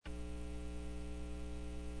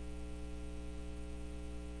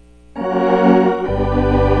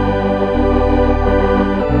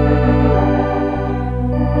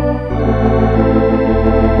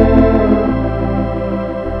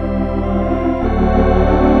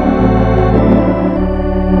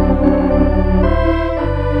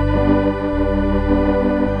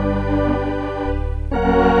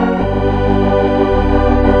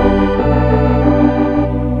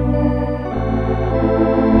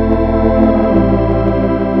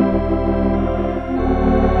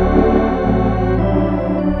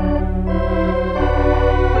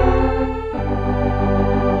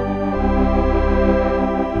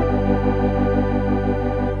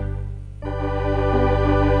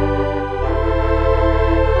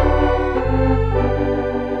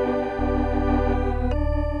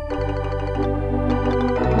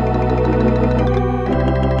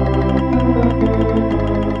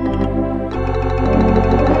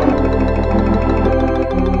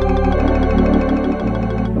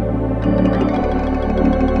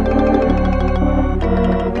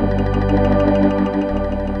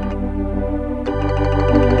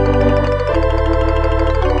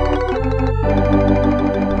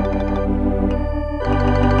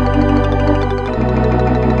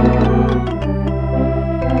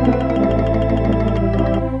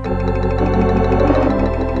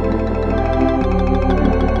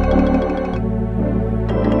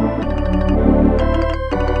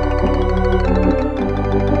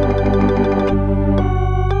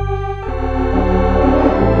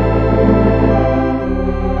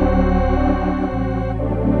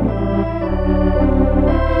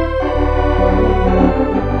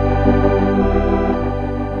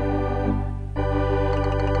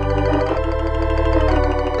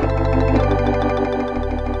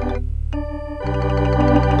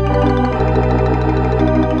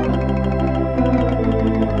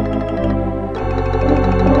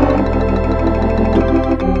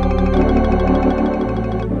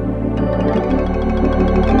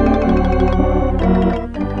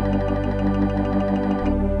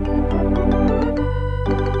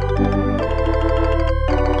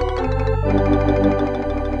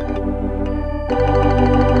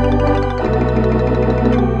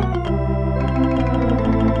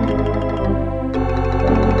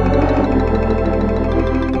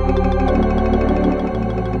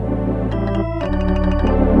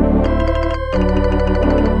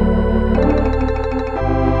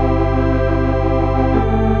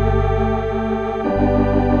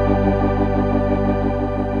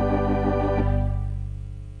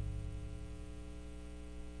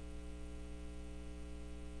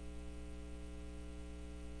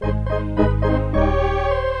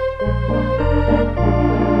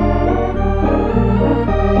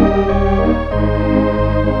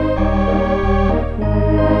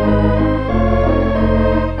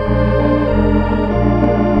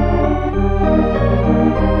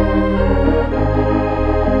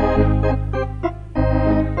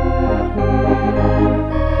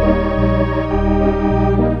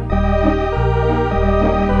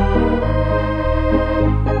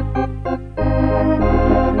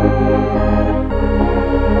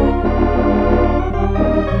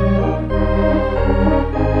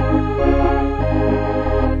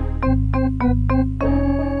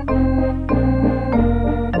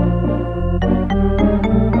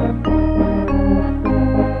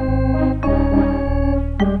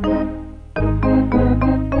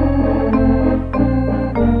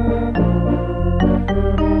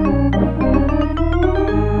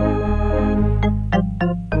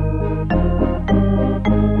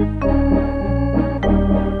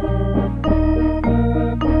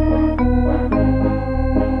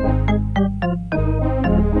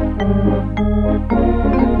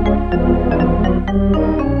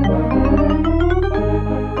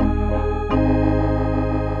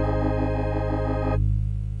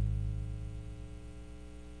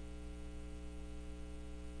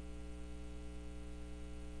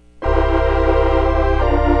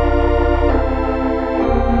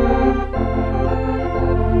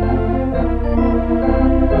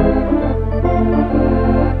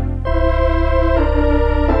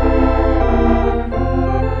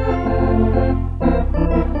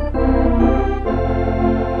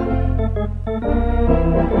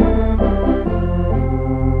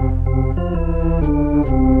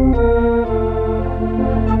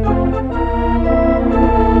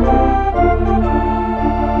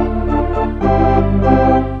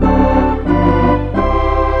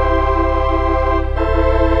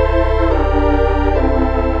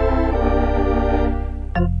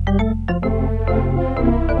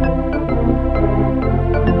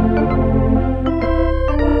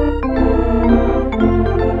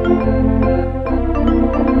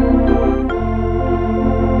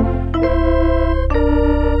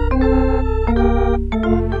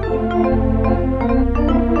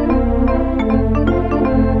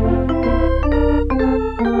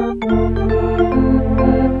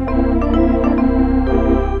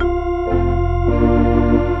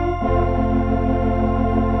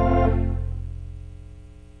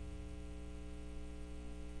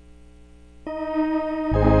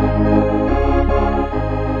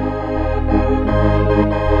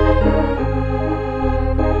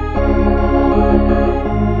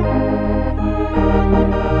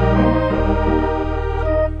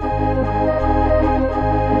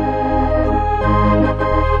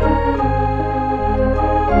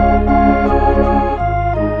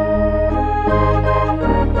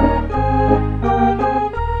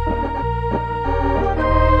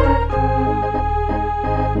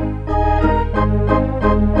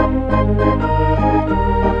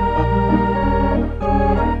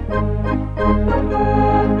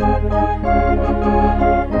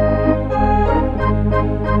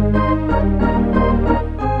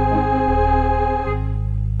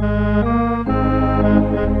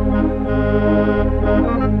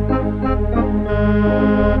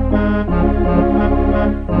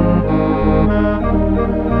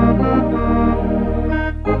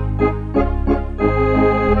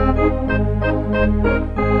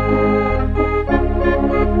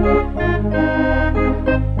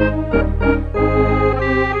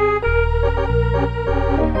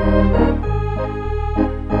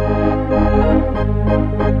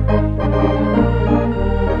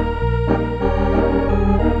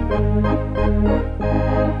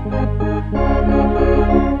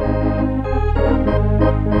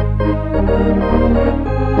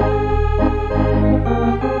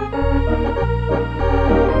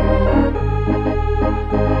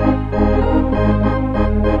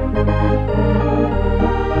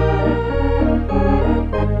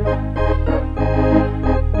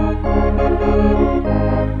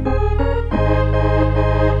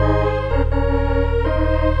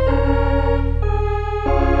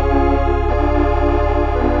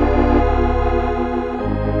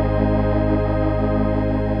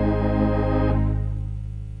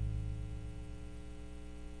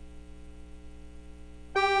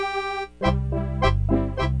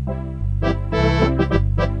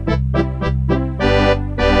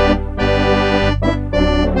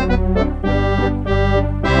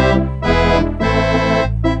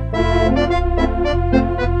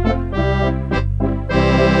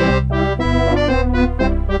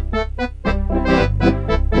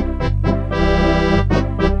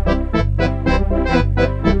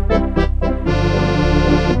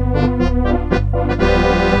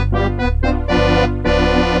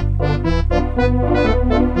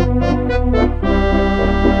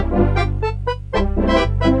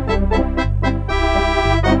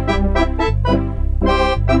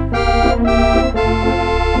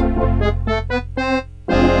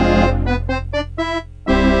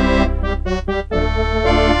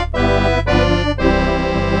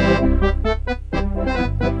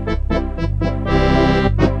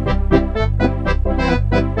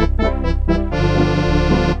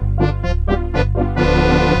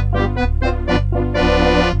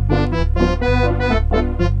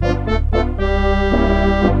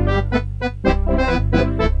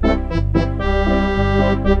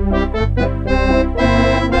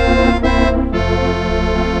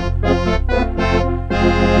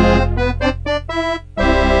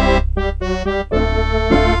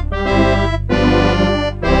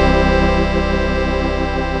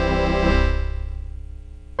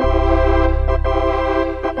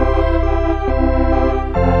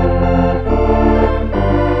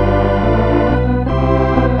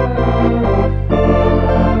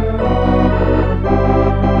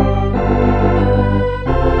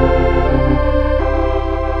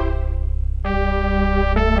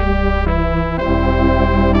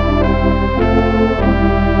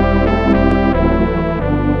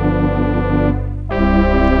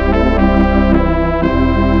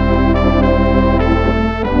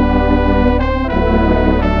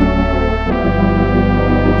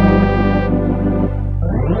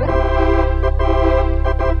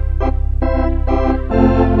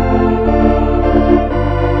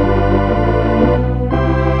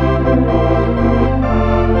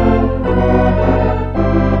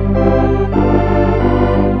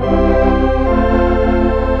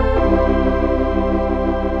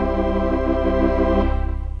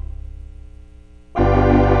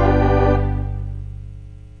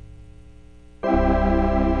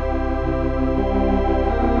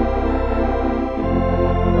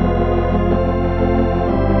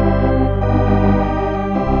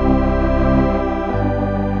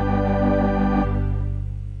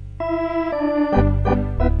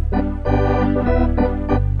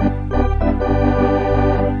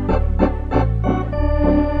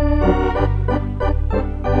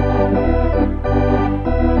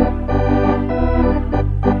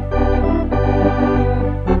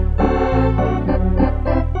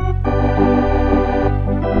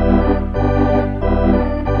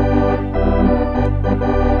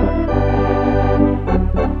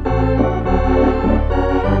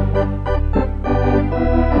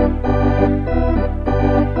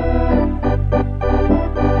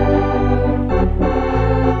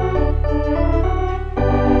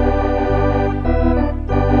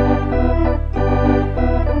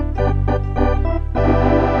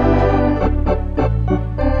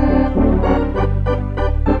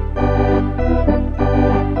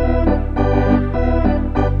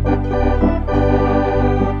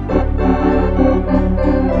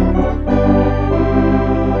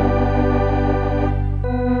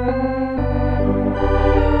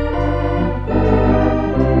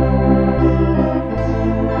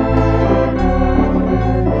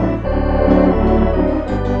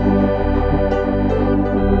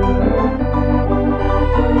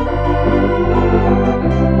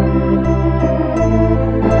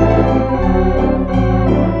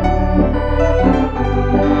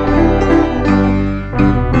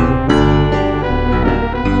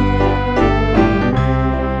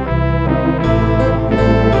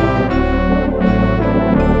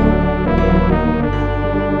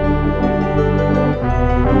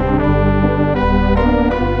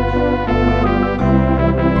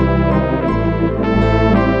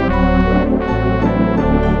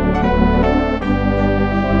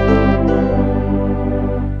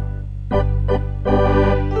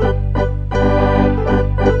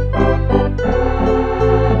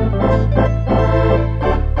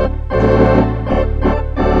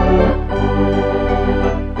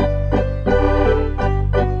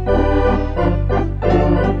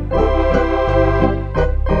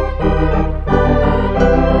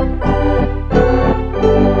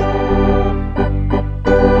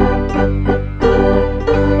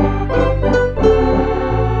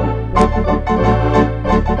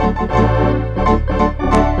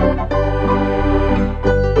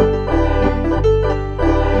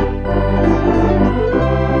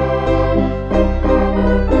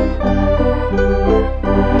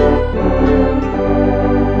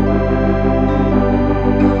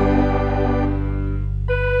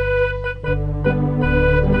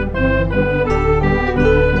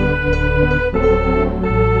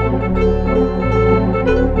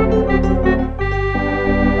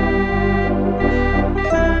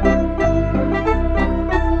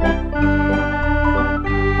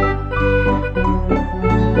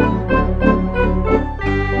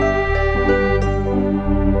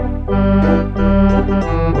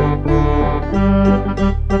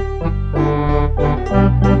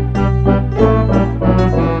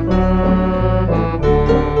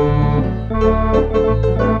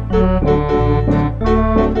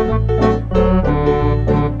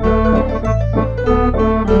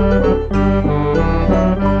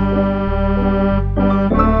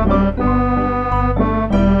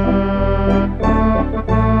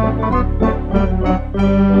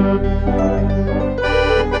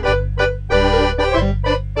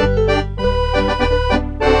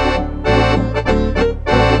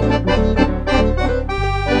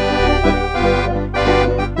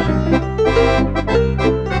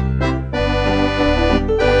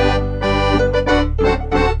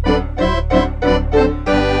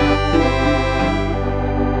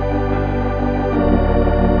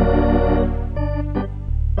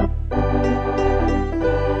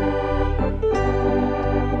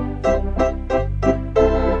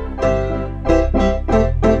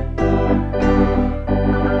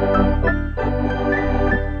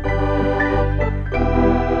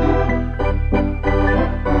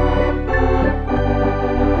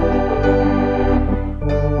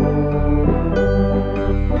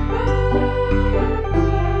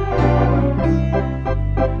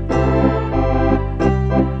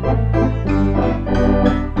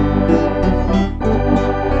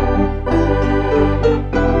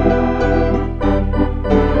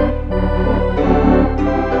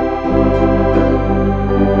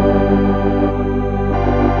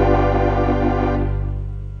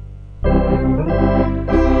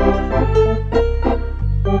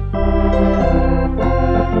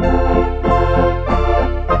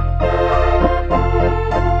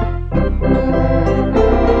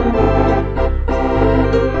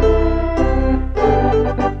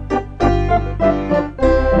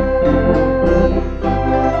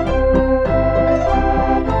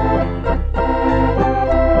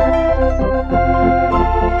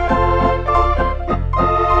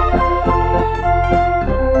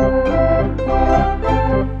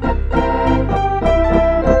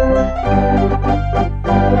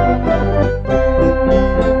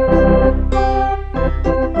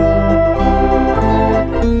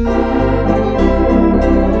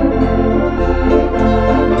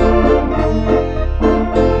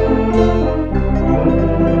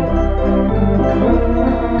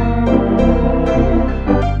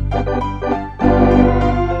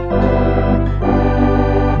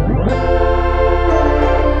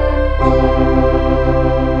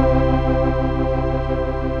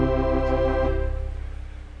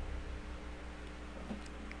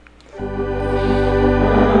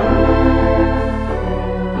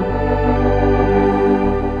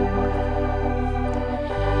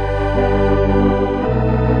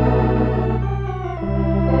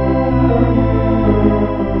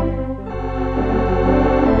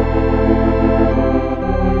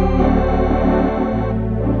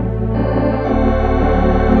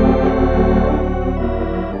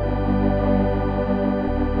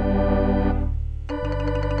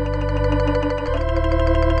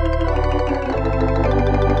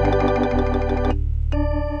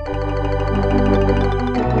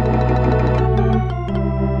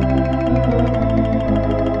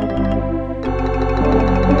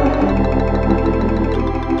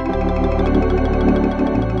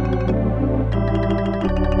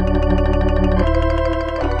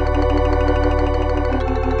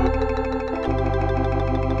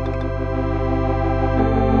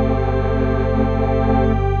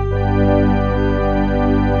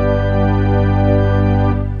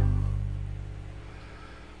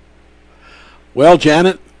Well,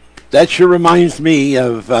 Janet, that sure reminds me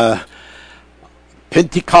of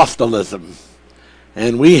Pentecostalism.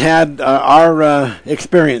 And we had our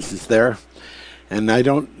experiences there, and I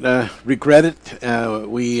don't regret it.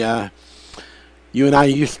 You and I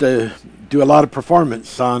used to do a lot of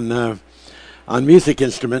performance on music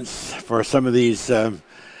instruments for some of these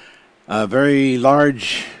very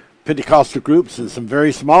large Pentecostal groups and some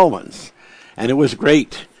very small ones, and it was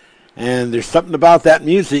great. And there's something about that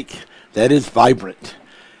music that is vibrant,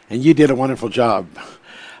 and you did a wonderful job.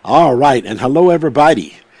 All right, and hello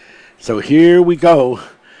everybody. So here we go.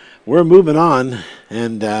 We're moving on,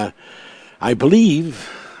 and I believe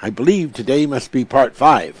today must be part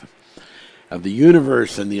 5 of the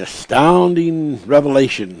universe and the astounding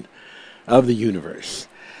revelation of the universe.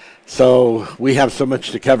 So we have so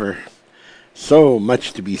much to cover, so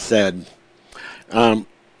much to be said. There's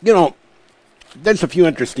a few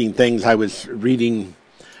interesting things I was reading,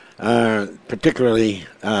 particularly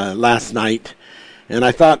last night, and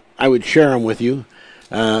I thought I would share them with you.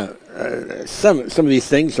 Some of these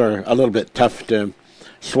things are a little bit tough to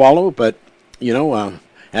swallow, but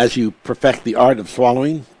as you perfect the art of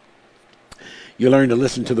swallowing, you learn to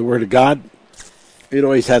listen to the Word of God. It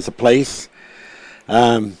always has a place.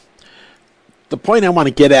 The point I want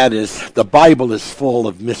to get at is the Bible is full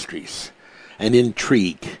of mysteries and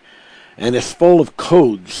intrigue, and it's full of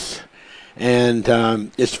codes, and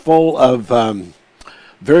it's full of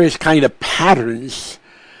various kind of patterns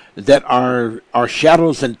that are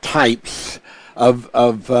shadows and types of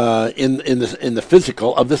in the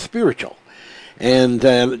physical of the spiritual. And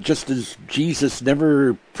just as Jesus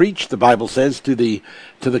never preached, the Bible says, to the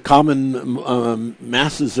common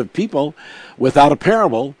masses of people without a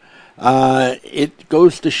parable, it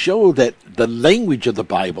goes to show that the language of the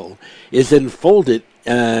Bible is enfolded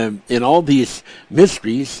in all these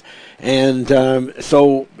mysteries. And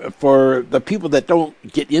so for the people that don't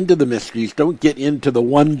get into the mysteries, don't get into the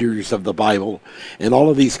wonders of the Bible and all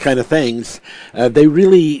of these kind of things, they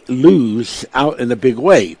really lose out in a big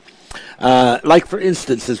way. Like, for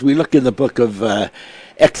instance, as we look in the book of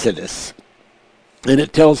Exodus, and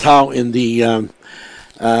it tells how in the in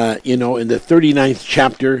the 39th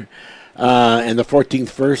chapter and the 14th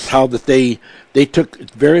verse, how that they took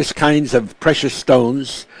various kinds of precious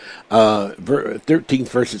stones. 13th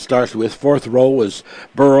verse it starts with, 4th row was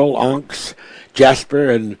beryl, onyx, jasper,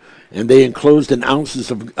 and they enclosed in ounces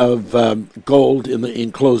of gold in the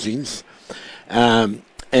enclosings.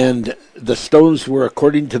 And the stones were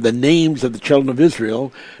according to the names of the children of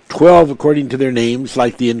Israel, 12 according to their names,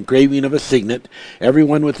 like the engraving of a signet,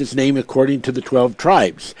 everyone with his name according to the 12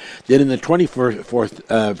 tribes. Then in the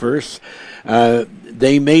 24th verse,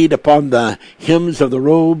 they made upon the hems of the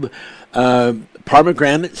robe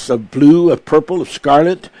pomegranates of blue, of purple, of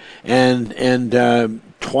scarlet, and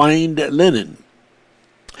twined linen.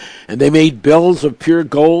 And they made bells of pure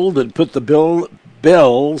gold, and put the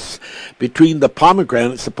bells between the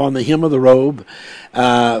pomegranates upon the hem of the robe,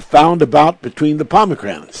 found about between the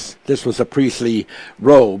pomegranates. This was a priestly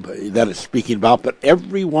robe that it's speaking about, but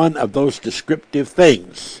every one of those descriptive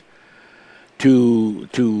things, to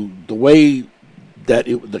the way that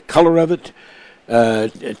the color of it,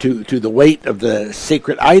 to the weight of the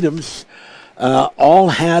sacred items, all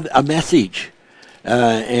had a message,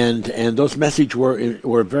 and those messages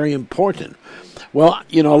were very important. Well,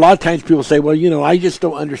 a lot of times people say, well, I just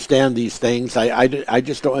don't understand these things. I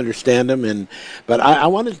just don't understand them. But I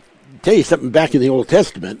want to tell you something back in the Old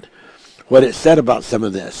Testament, what it said about some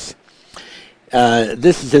of this.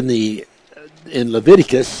 This is in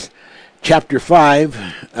Leviticus chapter 5,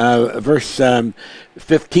 verse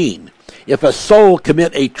 15. If a soul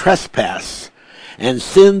commit a trespass and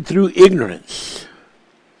sin through ignorance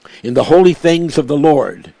in the holy things of the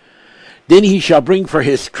Lord, Then he shall bring for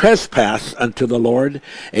his trespass unto the Lord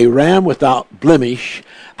a ram without blemish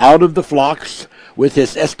out of the flocks, with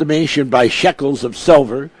his estimation by shekels of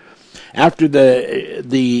silver, after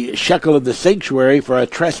the shekel of the sanctuary, for a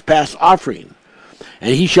trespass offering.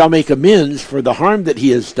 And he shall make amends for the harm that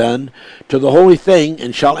he has done to the holy thing,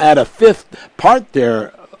 and shall add a fifth part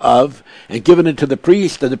thereof, and give it unto the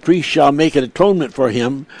priest, and the priest shall make an atonement for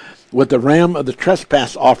him with the ram of the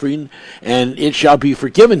trespass offering, and it shall be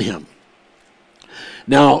forgiven him.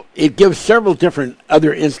 Now, it gives several different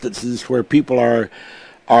other instances where people are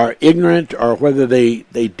ignorant, or whether they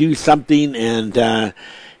do something and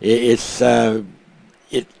they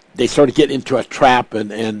sort of get into a trap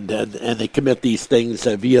and they commit these things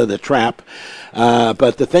via the trap.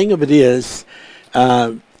 But the thing of it is,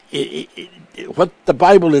 what the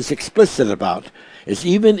Bible is explicit about is,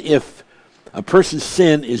 even if a person's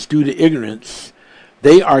sin is due to ignorance,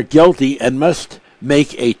 they are guilty and must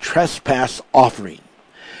make a trespass offering.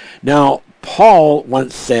 Now, Paul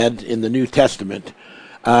once said in the New Testament,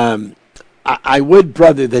 I would,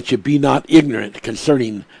 brother, that you be not ignorant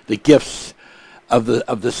concerning the gifts of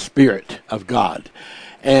the Spirit of God.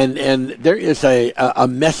 And there is a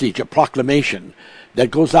message, a proclamation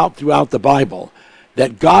that goes out throughout the Bible,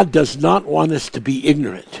 that God does not want us to be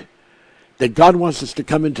ignorant, that God wants us to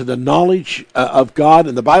come into the knowledge of God.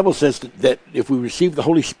 And the Bible says that if we receive the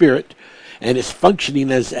Holy Spirit, and is functioning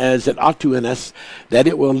as it ought to in us, that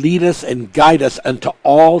it will lead us and guide us unto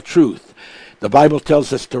all truth. The Bible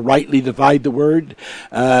tells us to rightly divide the word,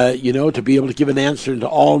 to be able to give an answer to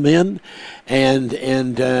all men, and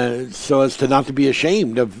so as to not to be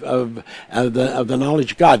ashamed of the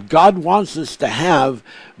knowledge of God. God wants us to have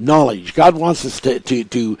knowledge. God wants us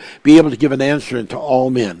to be able to give an answer unto all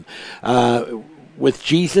men. With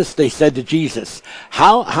Jesus, they said to Jesus,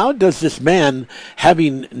 how does this man,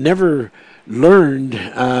 having never learned,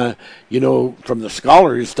 from the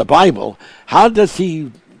scholars, the Bible, how does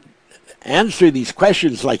he answer these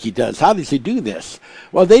questions like he does? How does he do this?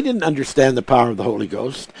 Well, they didn't understand the power of the Holy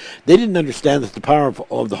Ghost. They didn't understand that the power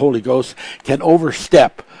of the Holy Ghost can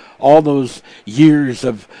overstep all those years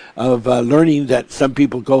of learning that some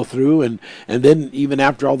people go through, and then even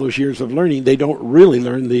after all those years of learning, they don't really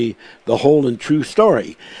learn the whole and true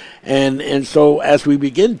story. And so as we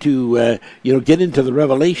begin to get into the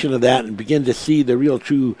revelation of that and begin to see the real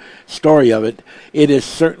true story of it, it is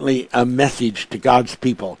certainly a message to God's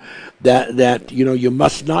people that you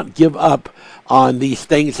must not give up on these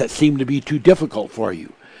things that seem to be too difficult for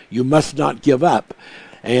you. You must not give up.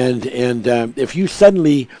 And if you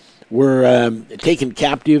suddenly were taken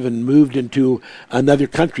captive and moved into another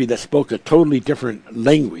country that spoke a totally different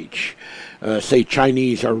language, say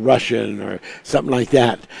Chinese or Russian or something like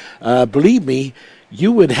that, believe me,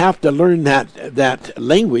 you would have to learn that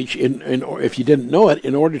language if you didn't know it,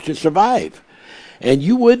 in order to survive. And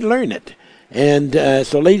you would learn it. And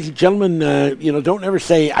so, ladies and gentlemen, don't ever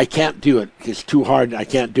say, I can't do it. It's too hard. I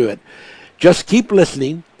can't do it. Just keep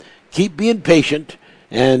listening. Keep being patient.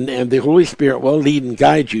 And the Holy Spirit will lead and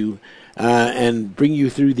guide you and bring you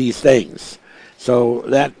through these things. So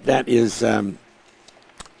that is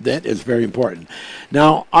very important.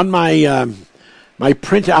 Now, on my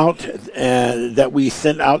printout that we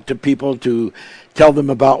sent out to people to tell them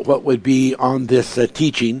about what would be on this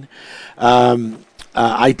teaching,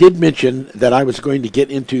 I did mention that I was going to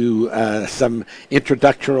get into some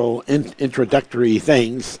introductory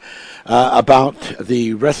things about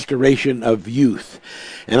the restoration of youth.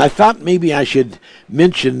 And I thought maybe I should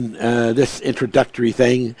mention this introductory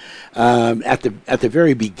thing at the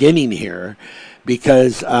very beginning here,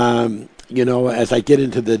 because as I get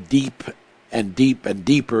into the deep and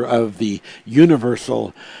deeper of the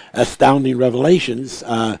universal astounding revelations,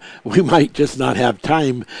 we might just not have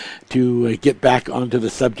time to get back onto the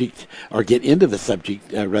subject, or get into the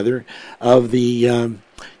subject rather, of the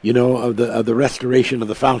of the restoration of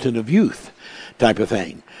the fountain of youth type of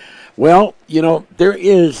thing. Well, there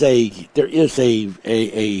is a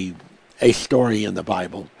story in the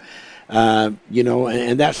Bible,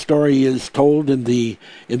 and that story is told in the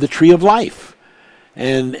tree of life,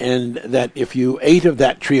 and that if you ate of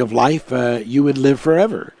that tree of life, you would live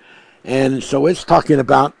forever. And so it's talking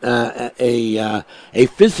about a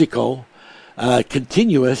physical,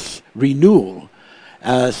 continuous renewal,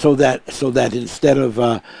 so that instead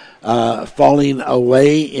of falling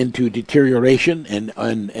away into deterioration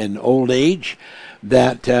and old age,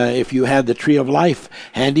 that if you had the tree of life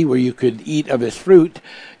handy where you could eat of its fruit,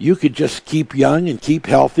 you could just keep young and keep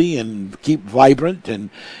healthy and keep vibrant and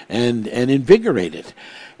invigorated.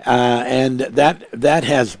 And that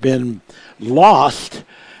has been lost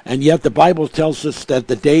And yet the Bible tells us that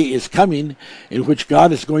the day is coming in which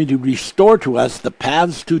God is going to restore to us the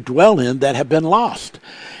paths to dwell in that have been lost.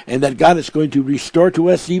 And that God is going to restore to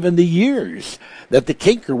us even the years that the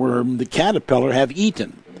cankerworm, the caterpillar, have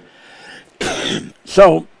eaten.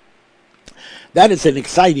 So that is an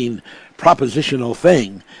exciting propositional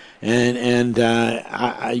thing. And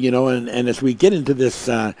as we get into this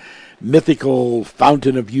mythical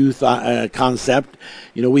fountain of youth concept,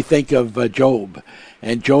 we think of Job.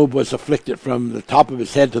 And Job was afflicted from the top of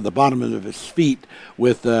his head to the bottom of his feet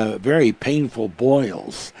with very painful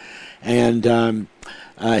boils. And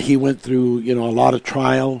he went through, a lot of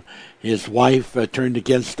trial. His wife turned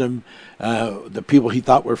against him. The people he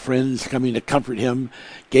thought were friends coming to comfort him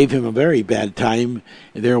gave him a very bad time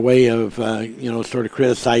in their way of, sort of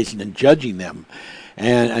criticizing and judging them.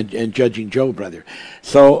 And judging Job, rather.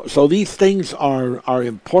 So these things are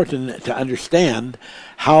important to understand,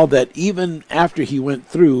 how that even after he went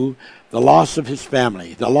through the loss of his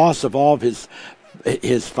family, the loss of all of his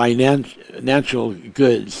financial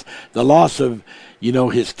goods, the loss of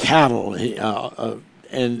his cattle,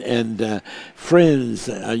 and friends,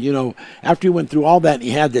 after he went through all that,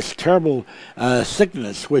 he had this terrible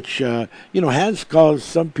sickness, which has caused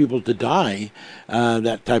some people to die,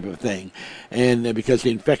 that type of thing, and because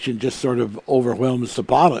the infection just sort of overwhelms the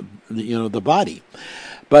body.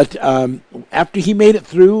 But after he made it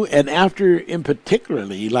through, and after, in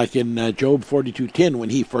particularly, like in Job 42:10, when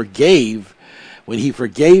he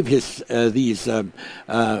forgave his these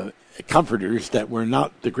comforters that were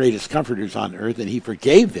not the greatest comforters on earth, and he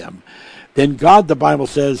forgave them, then God, the Bible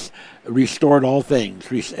says, restored all things,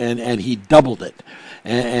 and he doubled it,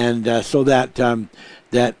 and so that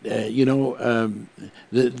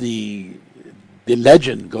the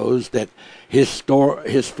legend goes that his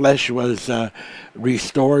flesh was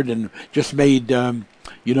restored and just made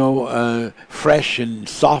fresh and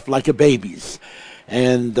soft like a baby's.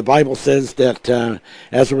 And the Bible says that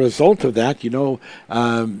as a result of that,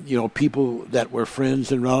 people that were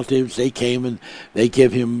friends and relatives, they came and they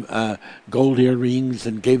gave him gold earrings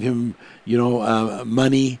and gave him,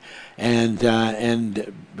 money,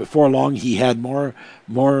 and before long he had more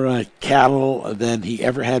cattle than he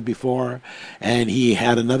ever had before, and he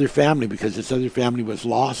had another family because this other family was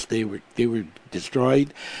lost. They were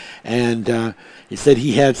destroyed, and he said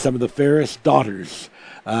he had some of the fairest daughters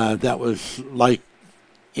that was like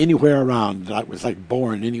anywhere around, that was like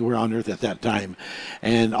born anywhere on earth at that time.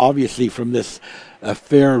 And obviously from this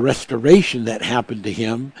fair restoration that happened to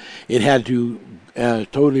him, it had to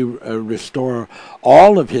totally restore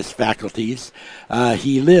all of his faculties.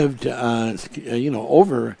 He lived,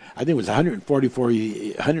 over, I think it was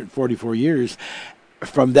 144 years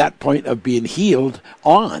from that point of being healed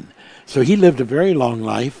on. So he lived a very long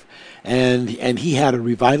life. And he had a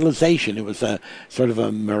revitalization. It was a sort of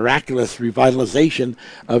a miraculous revitalization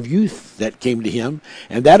of youth that came to him,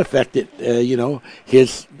 and that affected,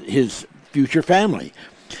 his future family.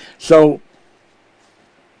 So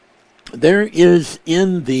there is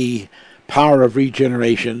in the power of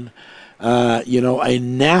regeneration, a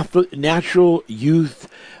natural youth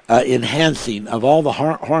enhancing of all the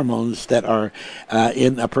hormones that are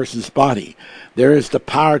in a person's body. There is the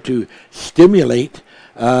power to stimulate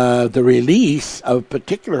the release of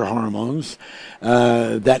particular hormones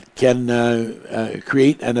that can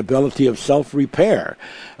create an ability of self-repair.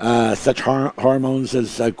 Such hormones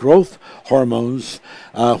as growth hormones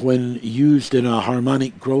when used in a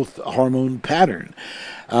harmonic growth hormone pattern.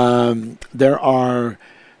 There are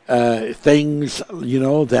things,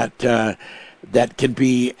 that can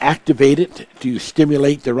be activated to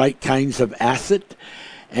stimulate the right kinds of acid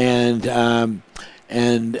and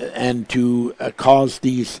to cause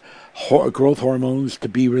these growth hormones to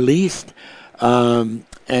be released.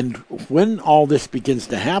 And when all this begins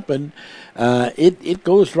to happen, it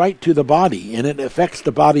goes right to the body, and it affects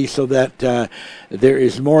the body so that there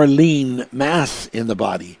is more lean mass in the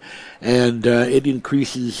body, and it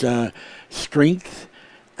increases strength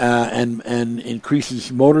and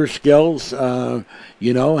increases motor skills, and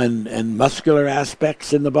muscular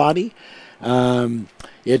aspects in the body.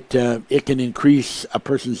 It can increase a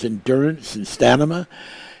person's endurance and stamina,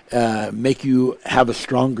 make you have a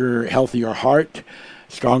stronger, healthier heart,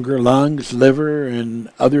 stronger lungs, liver, and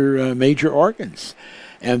other major organs.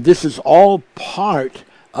 And this is all part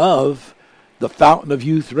of the fountain of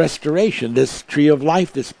youth restoration, this tree of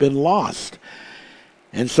life that's been lost.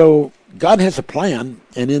 And so God has a plan,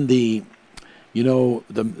 and in the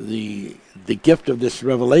gift of this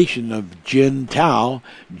revelation of Jin Tao,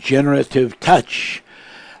 generative touch,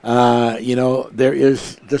 there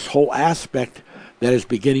is this whole aspect that is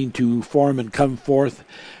beginning to form and come forth,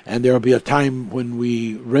 and there will be a time when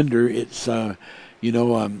we render its, a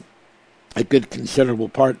good considerable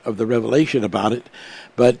part of the revelation about it.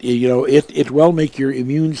 But, it will make your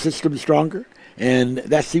immune system stronger. And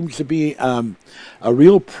that seems to be a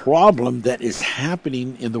real problem that is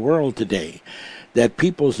happening in the world today, that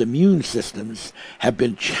people's immune systems have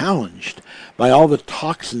been challenged by all the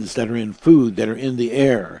toxins that are in food, that are in the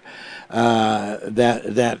air,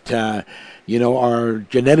 that are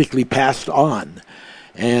genetically passed on.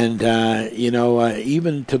 And,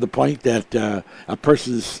 even to the point that a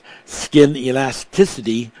person's skin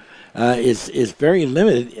elasticity is very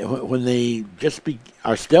limited when they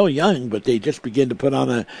are still young, but they just begin to put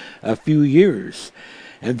on a few years.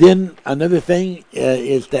 And then another thing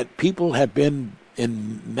is that people have been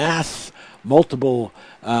in mass, multiple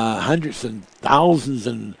hundreds and thousands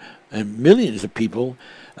and millions of people,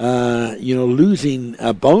 losing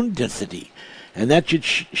bone density, and that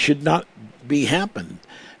should not be happening.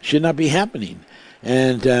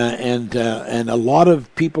 And a lot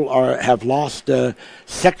of people have lost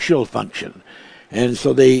sexual function, and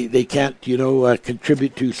so they can't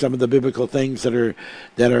contribute to some of the biblical things that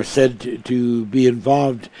are said to be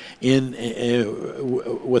involved in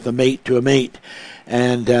with a mate to a mate,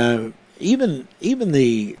 and even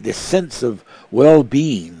the sense of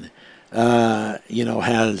well-being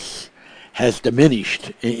has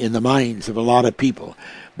diminished in the minds of a lot of people.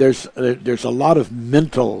 There's a lot of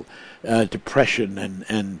mental depression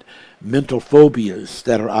and mental phobias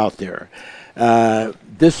that are out there.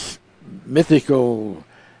 This mythical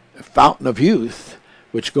fountain of youth,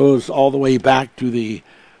 which goes all the way back to the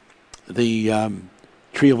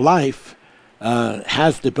tree of life,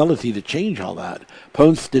 has the ability to change all that.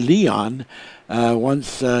 Ponce de Leon,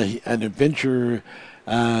 once an adventurer,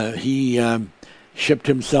 he shipped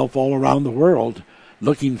himself all around the world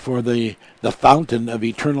looking for the fountain of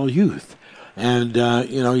eternal youth. And,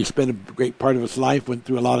 he spent a great part of his life, went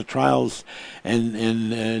through a lot of trials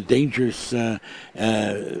and dangerous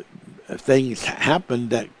things happened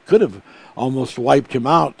that could have almost wiped him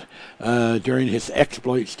out during his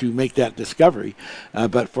exploits to make that discovery.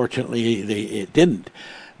 But fortunately, it didn't.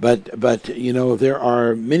 But there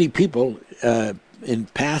are many people in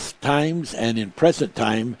past times and in present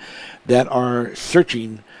time that are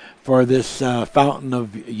searching for this fountain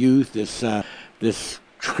of youth, this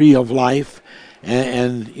tree of life,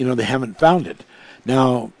 and they haven't found it.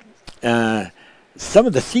 Now, some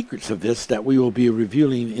of the secrets of this that we will be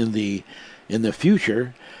revealing in the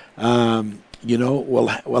future,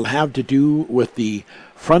 will have to do with the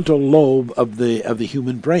frontal lobe of the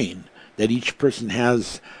human brain. That each person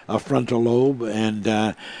has a frontal lobe, and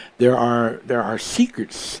there are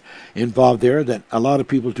secrets involved there that a lot of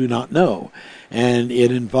people do not know, and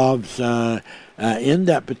it involves in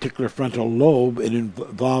that particular frontal lobe, it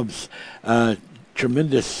involves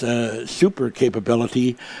tremendous super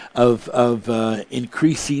capability of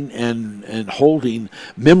increasing and holding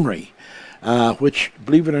memory, which,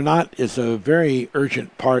 believe it or not, is a very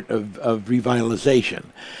urgent part of revitalization.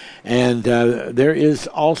 And there is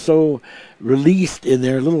also released in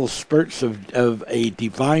there little spurts of a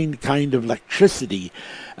divine kind of electricity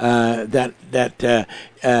that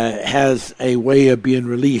has a way of being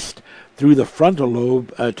released through the frontal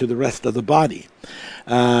lobe to the rest of the body.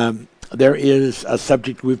 There is a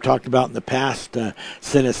subject we've talked about in the past,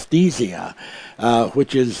 synesthesia,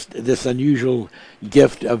 which is this unusual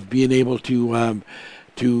gift of being able to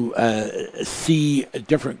see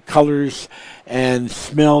different colors and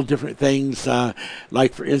smell different things.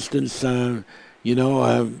 Like, for instance, things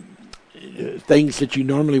that you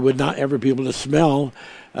normally would not ever be able to smell.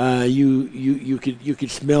 You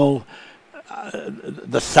could smell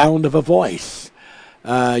the sound of a voice.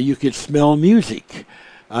 You could smell music.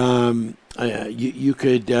 You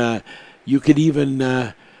could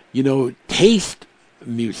even taste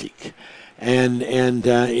music, and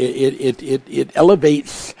it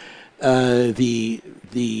elevates the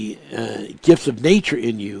gifts of nature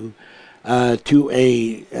in you to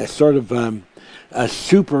a sort of a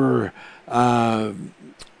super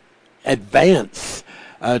advance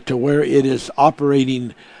to where it is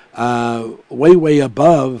operating way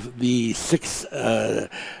above the sixth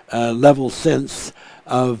level sense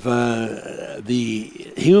of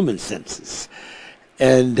the human senses.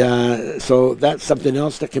 And so that's something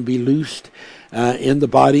else that can be loosed in the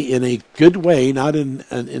body in a good way, not in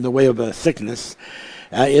the way of a sickness.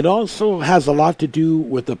 It also has a lot to do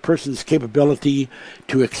with a person's capability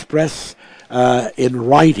to express in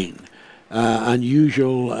writing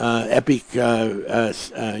unusual, epic,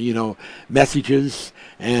 messages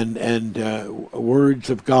and words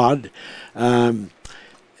of God.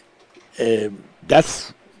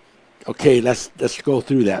 that's okay. Let's go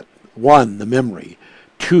through that. 1, the memory.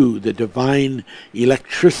 2, the divine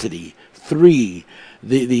electricity. 3,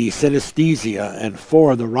 the synesthesia, and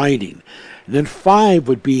 4, the writing. And then 5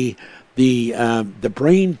 would be the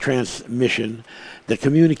brain transmission, the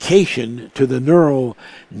communication to the neural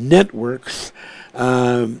networks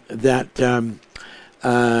that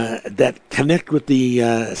connect with the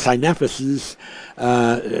synapses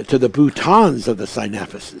to the boutons of the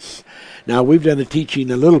synapses. Now, we've done a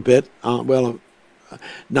teaching a little bit,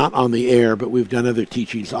 not on the air, but we've done other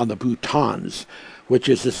teachings on the boutons, which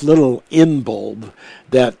is this little end bulb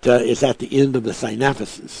that is at the end of the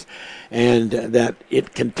synapses, and that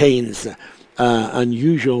it contains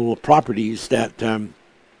unusual properties that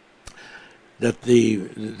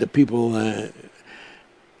the people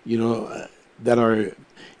that are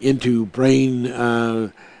into brain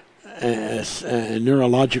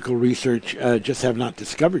neurological research just have not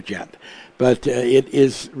discovered yet. But it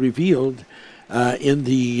is revealed in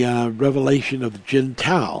the revelation of Jin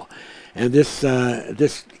Tao. And this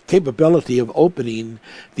capability of opening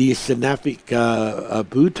these synaptic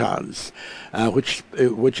boutons,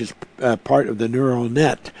 which is part of the neural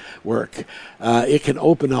network, it can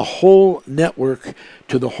open a whole network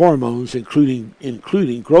to the hormones,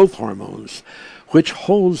 including growth hormones, which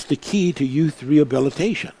holds the key to youth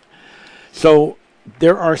rehabilitation. So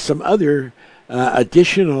there are some other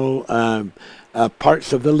additional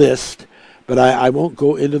parts of the list, but I won't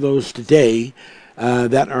go into those today.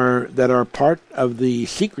 That are part of the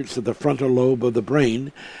secrets of the frontal lobe of the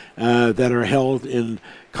brain that are held in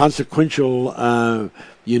consequential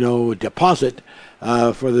deposit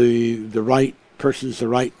for the right persons, the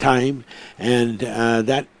right time, and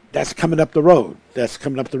that's coming up the road. That's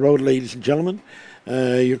coming up the road, ladies and gentlemen.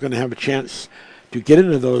 You're going to have a chance to get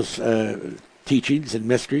into those teachings and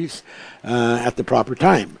mysteries at the proper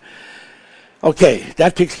time. Okay,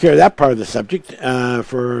 that takes care of that part of the subject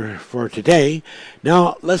for today.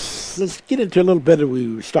 Now let's get into a little bit.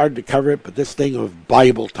 We started to cover it, but this thing of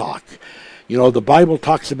Bible talk. The Bible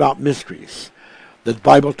talks about mysteries. The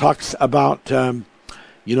Bible talks about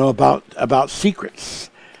about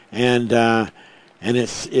secrets, and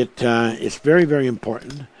it's very, very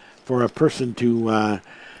important for a person to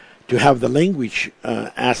have the language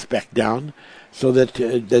aspect down, so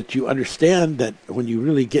that you understand that when you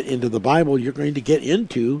really get into the Bible, you're going to get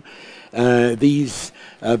into these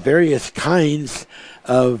various kinds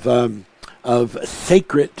of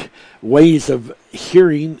sacred ways of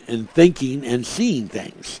hearing and thinking and seeing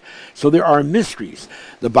things. So there are mysteries.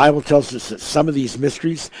 The Bible tells us that some of these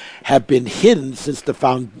mysteries have been hidden since the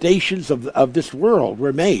foundations of this world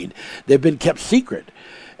were made. They've been kept secret.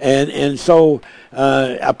 And so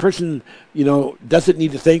a person, doesn't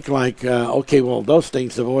need to think like, okay, well, those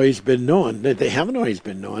things have always been known. They haven't always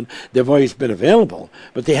been known. They've always been available,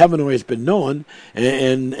 but they haven't always been known.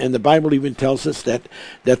 And the Bible even tells us that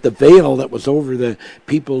the veil that was over the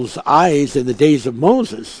people's eyes in the days of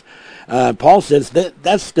Moses, Paul says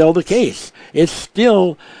that's still the case. It's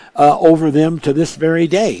still over them to this very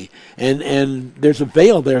day. And there's a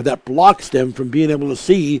veil there that blocks them from being able to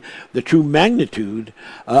see the true magnitude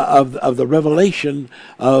of the revelation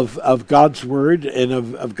of God's word and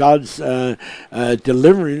of God's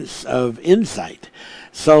deliverance of insight.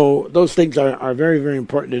 So those things are very, very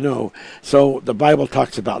important to know. So the Bible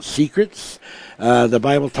talks about secrets. The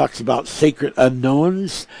Bible talks about sacred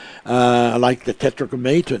unknowns, like the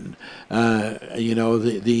Tetragrammaton,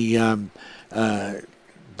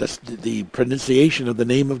 the pronunciation of the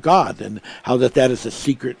name of God, and how that is a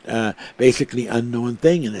secret, basically unknown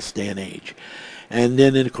thing in this day and age. And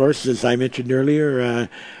then, of course, as I mentioned earlier,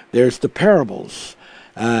 there's the parables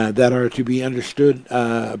that are to be understood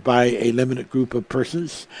by a limited group of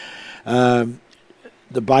persons. The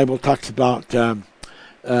Bible talks about,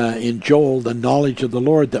 in Joel, the knowledge of the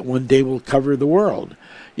Lord that one day will cover the world.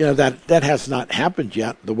 That has not happened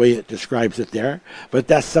yet, the way it describes it there, but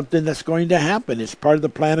that's something that's going to happen. It's part of the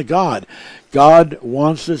plan of God. God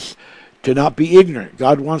wants us to not be ignorant.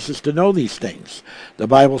 God wants us to know these things. The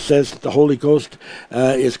Bible says that the Holy Ghost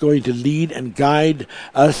is going to lead and guide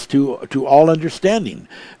us to all understanding.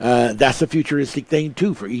 That's a futuristic thing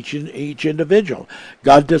too for each individual.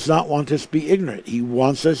 God does not want us to be ignorant. He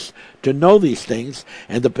wants us to know these things,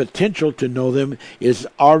 and the potential to know them is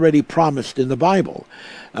already promised in the Bible.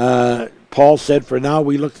 Paul said, "For now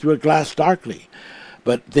we look through a glass darkly,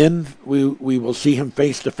 but then we will see him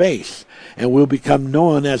face to face, and we'll become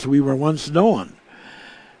known as we were once known."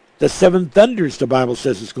 The seven thunders, the Bible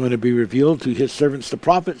says, is going to be revealed to his servants, the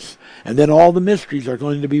prophets, and then all the mysteries are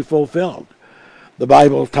going to be fulfilled. The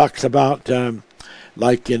Bible talks about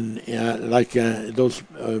those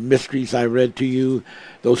mysteries I read to you,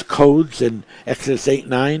 those codes in Exodus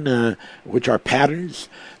 8:9, which are patterns.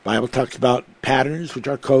 Bible talks about patterns, which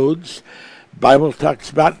are codes. Bible talks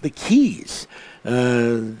about the keys.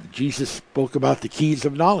 Jesus spoke about the keys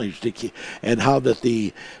of knowledge, and how that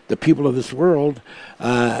the people of this world,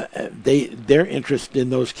 their interest in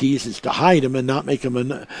those keys is to hide them and not make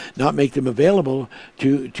them available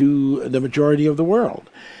to the majority of the world.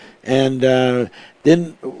 And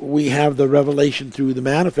then we have the revelation through the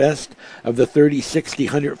manifest of the 30, 60,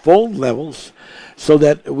 100-fold levels, so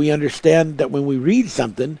that we understand that when we read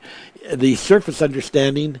something, the surface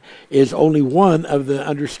understanding is only one of the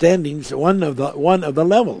understandings, one of the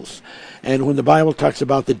levels. And when the Bible talks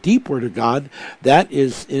about the deep word of God, that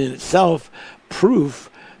is in itself proof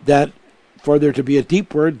that for there to be a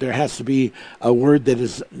deep word, there has to be a word that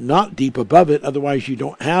is not deep above it. Otherwise, you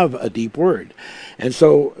don't have a deep word. And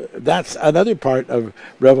so that's another part of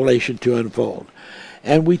Revelation to unfold.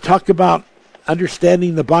 And we talk about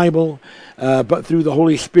understanding the Bible, but through the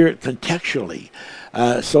Holy Spirit contextually,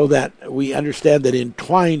 so that we understand that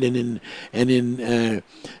entwined and in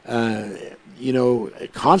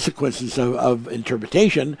consequences of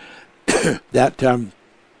interpretation, that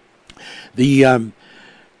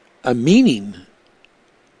a meaning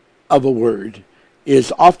of a word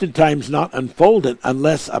is oftentimes not unfolded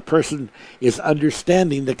unless a person is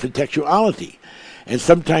understanding the contextuality. And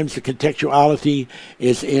sometimes the contextuality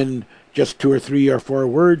is in just 2 or 3 or 4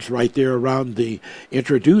 words right there around the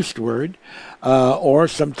introduced word, or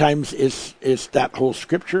sometimes it's that whole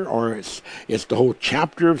scripture, or it's the whole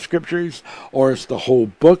chapter of scriptures, or it's the whole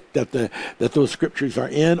book that those scriptures are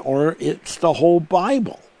in, or it's the whole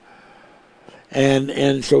Bible.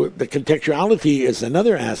 And so the contextuality is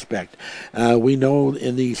another aspect. We know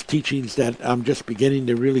in these teachings that I'm just beginning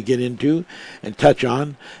to really get into and touch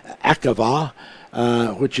on, akava,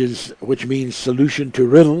 which means solution to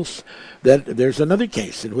riddles, that there's another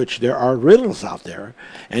case in which there are riddles out there,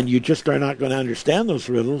 and you just are not going to understand those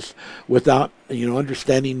riddles without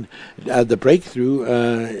understanding the breakthrough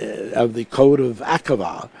of the code of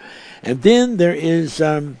akava. And then there is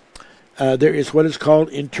what is called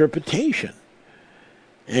interpretation.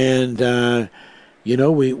 And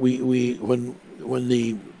we when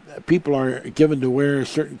the people are given to wear a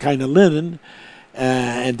certain kind of linen,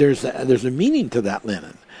 and there's a meaning to that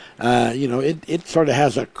linen. It sort of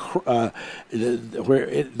has where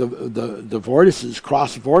the vortices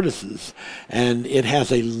cross vortices, and it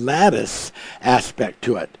has a lattice aspect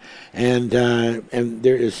to it, and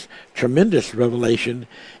there is tremendous revelation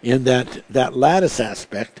in that lattice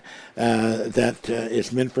aspect that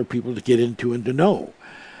is meant for people to get into and to know.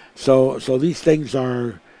 So these things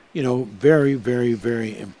are, very, very,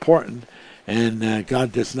 very important, and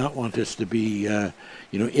God does not want us to be,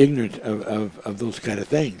 ignorant of those kind of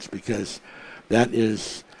things, because that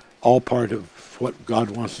is all part of what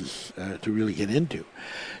God wants us to really get into.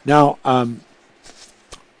 Now,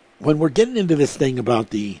 when we're getting into this thing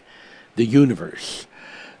about the universe,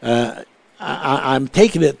 I'm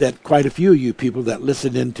taking it that quite a few of you people that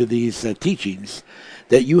listen into these teachings,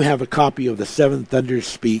 that you have a copy of the Seven Thunders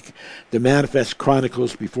Speak, the Manifest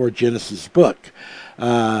Chronicles before Genesis book.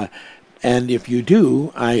 And if you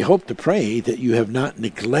do, I hope to pray that you have not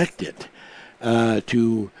neglected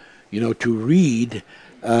to read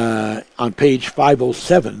on page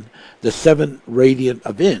 507 the 7 radiant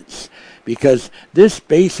events, because this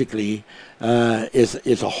basically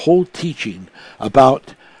is a whole teaching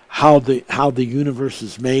about how the universe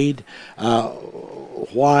is made,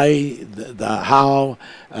 why, the how,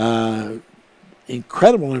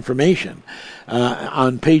 incredible information.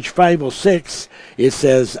 On page 506, it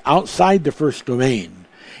says, outside the first domain,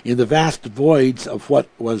 in the vast voids of what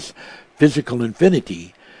was physical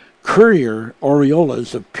infinity, courier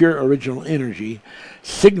aureolas of pure original energy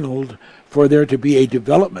signaled for there to be a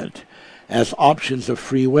development as options of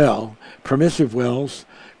free will, permissive wills,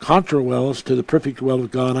 contra wills to the perfect will of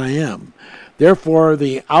God I am. Therefore,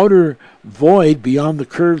 the outer void beyond the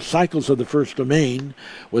curved cycles of the first domain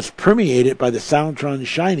was permeated by the soundtron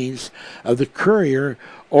shinings of the courier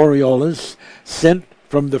aureolas sent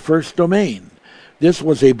from the first domain. This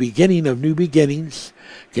was a beginning of new beginnings,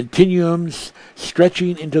 continuums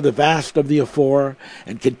stretching into the vast of the afore,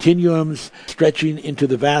 and continuums stretching into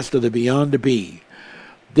the vast of the beyond to be.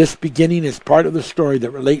 This beginning is part of the story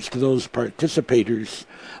that relates to those participators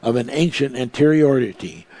of an ancient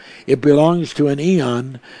anteriority. It belongs to an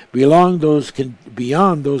eon, beyond those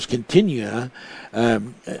continua,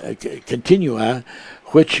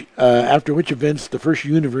 which after which events the first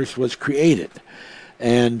universe was created,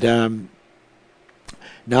 and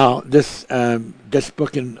Now, this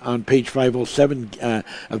book on page 507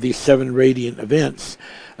 of these 7 radiant events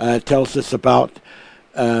tells us about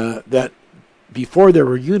that before there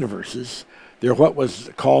were universes, there were what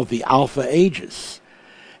was called the Alpha Ages.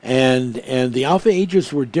 And the Alpha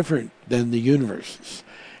Ages were different than the universes.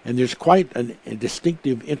 And there's quite a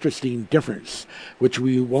distinctive, interesting difference, which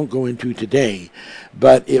we won't go into today.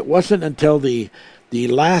 But it wasn't until the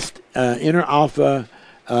last inner alpha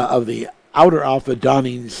of the outer alpha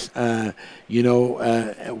dawnings, was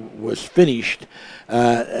finished,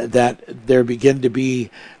 that there began to be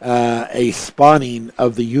a spawning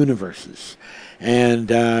of the universes. And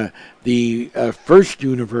the first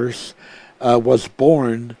universe was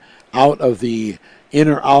born out of the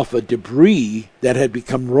inner alpha debris that had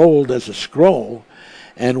become rolled as a scroll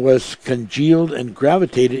and was congealed and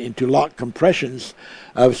gravitated into locked compressions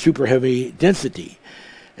of super heavy density.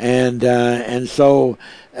 And so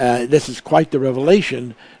this is quite the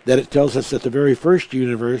revelation that it tells us that the very first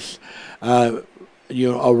universe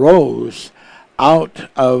arose out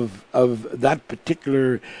of that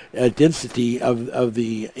particular density of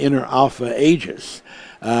the inner alpha ages,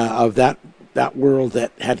 of that world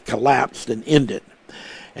that had collapsed and ended.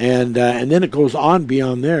 And then it goes on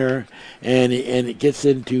beyond there, and it gets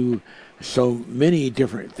into so many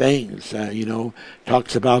different things.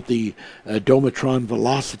 Talks about the Domatron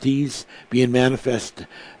velocities being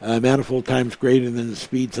manifold times greater than the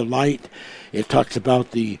speeds of light. It talks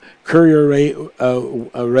about the Courier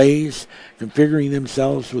rays configuring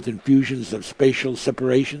themselves with infusions of spatial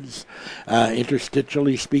separations,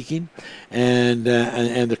 interstitially speaking, and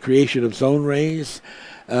the creation of zone rays.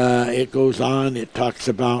 It goes on. It talks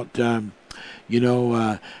about how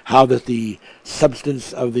that the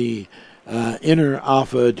substance of the inner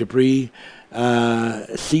alpha debris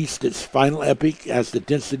ceased its final epoch as the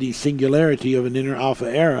density singularity of an inner alpha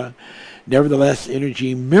era. Nevertheless,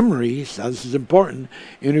 energy memories, now this is important,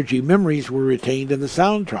 energy memories were retained in the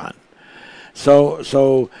Soundtron.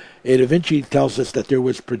 So it eventually tells us that there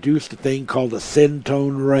was produced a thing called a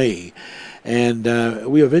syntone ray. And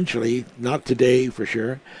we eventually, not today for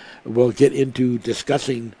sure, will get into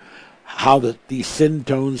discussing how these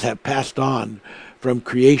syntones have passed on from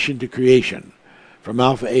creation to creation, from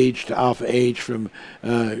alpha age to alpha age, from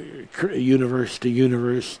universe to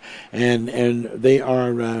universe, and they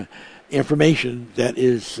are information that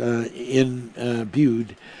is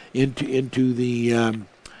imbued into the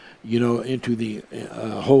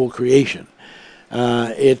whole creation.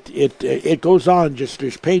 It goes on, just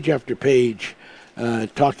there's page after page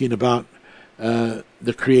talking about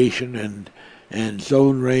the creation and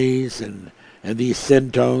zone rays and these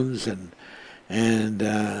syntones and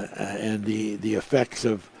the effects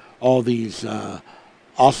of all these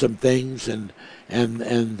awesome things and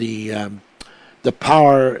the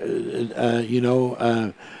power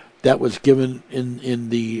that was given in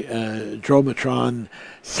the Dromatron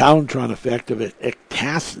Soundtron effect of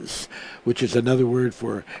ectasis, which is another word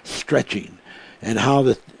for stretching, and how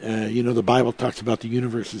the Bible talks about the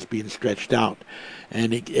universe as being stretched out,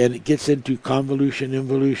 and it gets into convolution,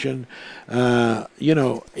 involution.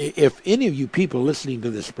 If any of you people listening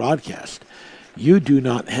to this broadcast, you do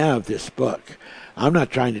not have this book, I'm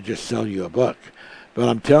not trying to just sell you a book, but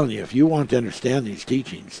I'm telling you, if you want to understand these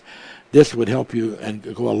teachings, this would help you and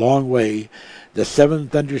go a long way. The 7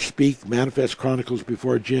 Thunders Speak Manifest Chronicles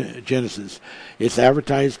Before Genesis. It's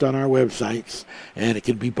advertised on our websites, and it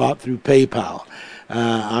can be bought through PayPal.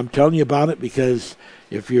 I'm telling you about it because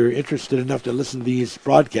if you're interested enough to listen to these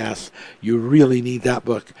broadcasts, you really need that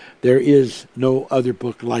book. There is no other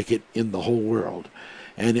book like it in the whole world,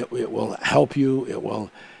 and it will help you. It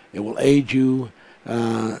will aid you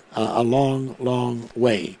a long, long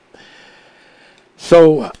way.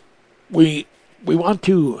 So we want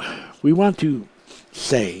to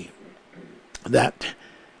say that,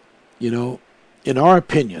 in our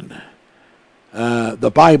opinion,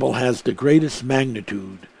 the Bible has the greatest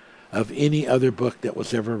magnitude of any other book that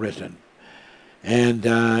was ever written. And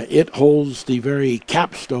it holds the very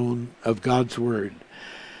capstone of God's Word.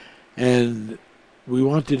 And we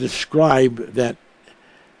want to describe that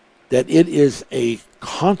it is a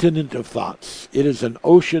continent of thoughts. It is an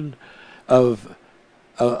ocean of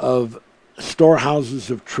storehouses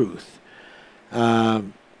of truth. I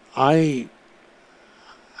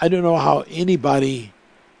don't know how anybody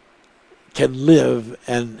can live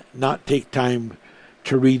and not take time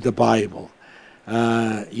to read the Bible.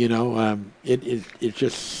 It's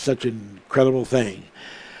just such an incredible thing.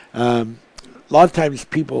 A lot of times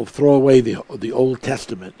people throw away the Old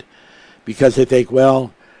Testament because they think,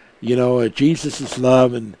 well, Jesus'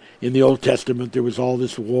 love, and in the Old Testament there was all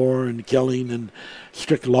this war and killing and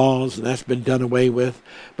strict laws, and that's been done away with.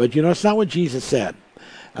 But it's not what Jesus said.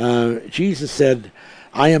 Jesus said,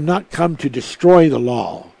 I am not come to destroy the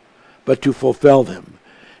law, but to fulfill them.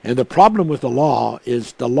 And the problem with the law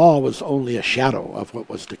is the law was only a shadow of what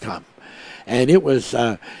was to come. And it was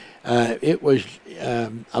a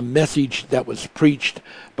message that was preached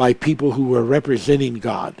by people who were representing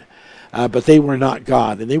God. But they were not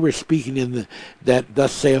God, and they were speaking in that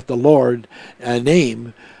thus saith the Lord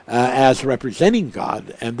name as representing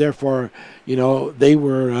God, and therefore, they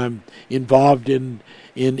were involved in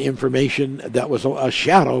information that was a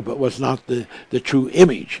shadow, but was not the true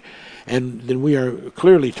image. And then we are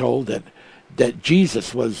clearly told that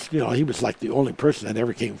Jesus was, he was like the only person that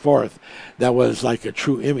ever came forth that was like a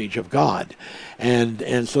true image of God.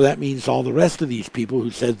 And so that means all the rest of these people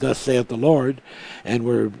who said, thus saith the Lord, and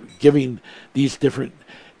were giving these different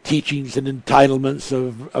teachings and entitlements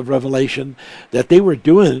of revelation, that they were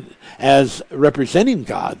doing as representing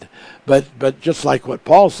God. But just like what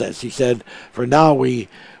Paul says, he said, for now we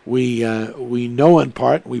know in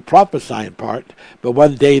part, we prophesy in part, but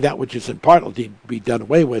one day that which is in part will be done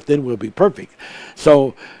away with, then we'll be perfect.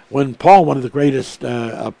 So when Paul, one of the greatest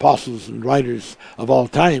apostles and writers of all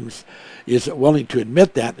times, is willing to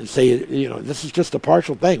admit that and say, this is just a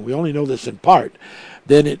partial thing, we only know this in part,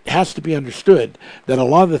 then it has to be understood that a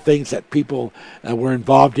lot of the things that people were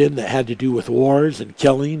involved in that had to do with wars and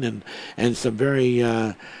killing and some very,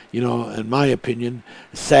 in my opinion,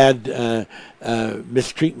 sad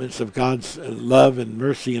mistreatments of God's love and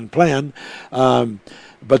mercy and plan,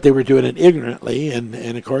 but they were doing it ignorantly,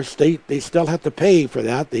 and of course they still have to pay for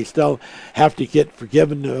that. They still have to get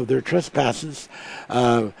forgiven of their trespasses.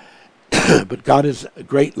 But God is a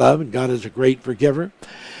great love, and God is a great forgiver.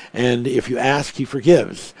 And if you ask, he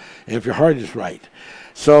forgives, and if your heart is right.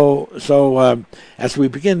 So as we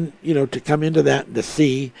begin, to come into that, to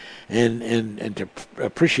see and to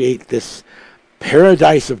appreciate this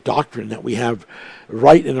paradise of doctrine that we have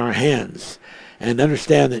right in our hands, and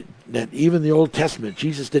understand that even the Old Testament,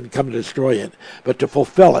 Jesus didn't come to destroy it, but to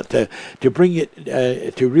fulfill it, to bring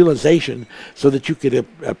it to realization, so that you could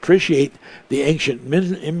appreciate the ancient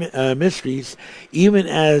mysteries, even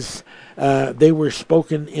as they were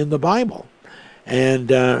spoken in the Bible. And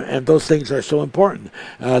those things are so important.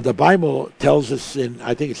 The Bible tells us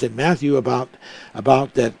I think it's in Matthew about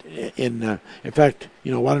that. In fact,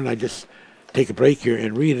 why don't I just take a break here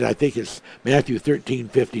and read it? I think it's Matthew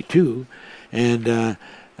 13:52, and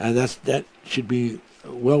that should be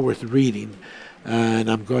well worth reading, and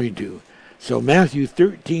I'm going to. So Matthew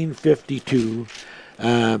 13:52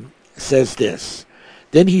 says this: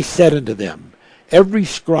 Then he said unto them, every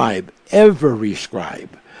scribe,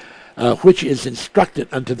 which is instructed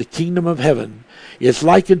unto the kingdom of heaven, is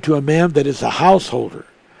likened to a man that is a householder,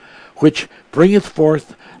 which bringeth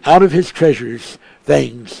forth out of his treasures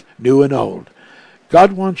things new and old.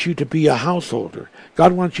 God wants you to be a householder.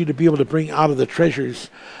 God wants you to be able to bring out of the treasures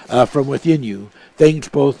from within you things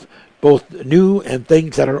both new and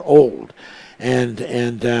things that are old, and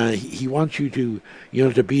he wants you to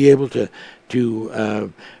be able to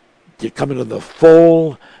come into the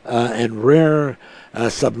full and rare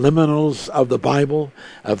subliminals of the Bible,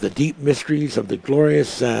 of the deep mysteries, of the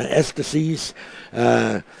glorious ecstasies.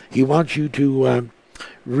 He wants you to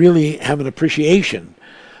really have an appreciation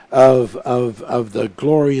of the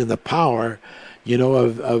glory and the power,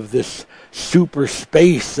 of this super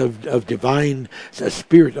space of divine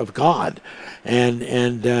spirit of God,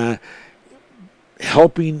 and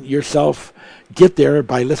helping yourself get there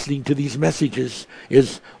by listening to these messages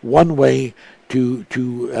is one way to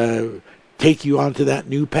take you onto that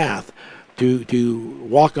new path, to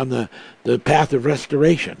walk on the path of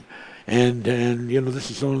restoration. And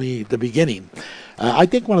this is only the beginning. I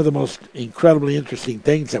think one of the most incredibly interesting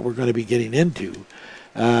things that we're going to be getting into,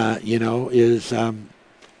 is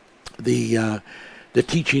the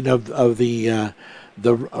teaching of the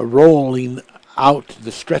rolling out,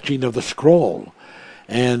 the stretching of the scroll.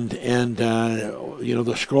 And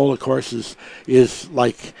the scroll, of course, is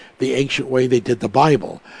like the ancient way they did the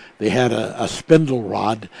Bible. They had a spindle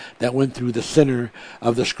rod that went through the center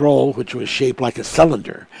of the scroll, which was shaped like a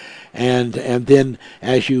cylinder. And then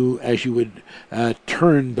as you would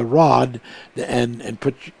turn the rod and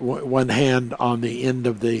put one hand on the end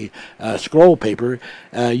of the scroll paper,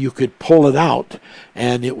 you could pull it out,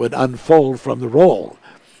 and it would unfold from the roll.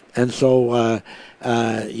 And so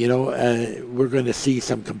we're going to see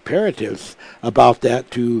some comparatives about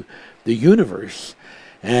that to the universe,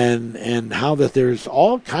 and how that there's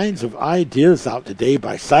all kinds of ideas out today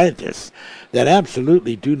by scientists that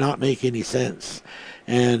absolutely do not make any sense.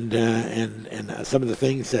 and some of the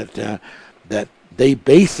things that they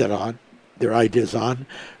base it on, their ideas on,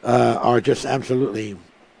 are just absolutely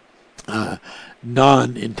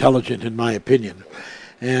non-intelligent, in my opinion.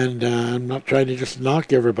 And I'm not trying to just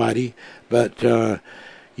knock everybody, but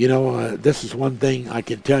this is one thing I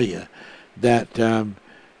can tell you, that the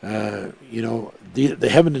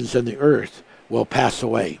heavens and the earth will pass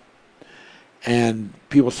away. And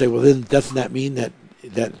people say, well, then doesn't that mean that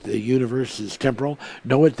the universe is temporal?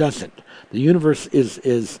 No, it doesn't. The universe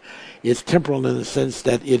is temporal in the sense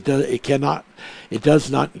that it cannot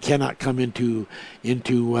come into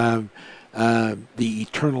the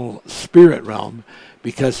eternal spirit realm,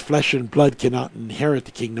 because flesh and blood cannot inherit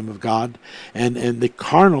the kingdom of God, and the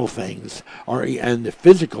carnal things and the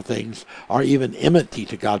physical things are even enmity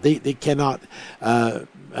to God. They cannot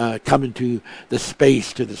come into the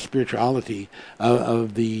space, to the spirituality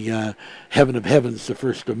of the heaven of heavens, the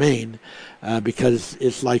first domain, because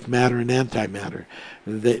it's like matter and antimatter.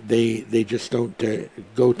 They just don't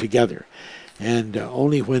go together, and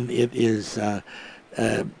only when it is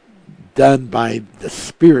done by the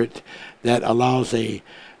Spirit that allows a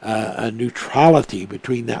neutrality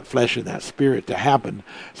between that flesh and that spirit to happen,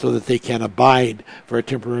 so that they can abide for a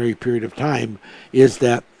temporary period of time, is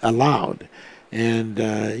that allowed. And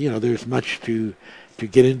there's much to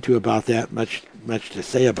get into about that, much to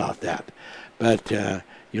say about that, but that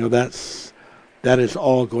is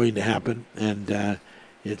all going to happen, and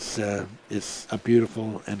it's a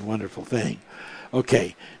beautiful and wonderful thing.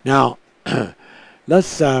 Okay, now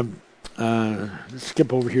let's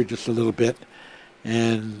skip over here just a little bit,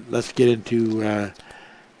 and let's get into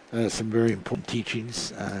some very important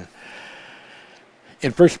teachings.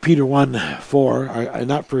 In 1 Peter 1:4,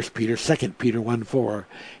 not 1 Peter, 2 Peter 1:4,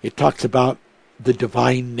 it talks about the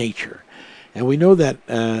divine nature. And we know that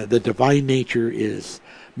the divine nature is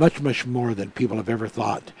much, much more than people have ever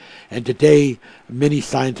thought. And today, many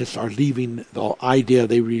scientists are leaving the idea,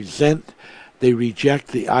 they reject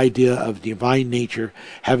the idea of divine nature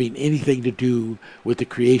having anything to do with the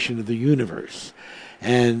creation of the universe.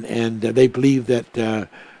 And they believe that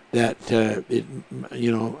it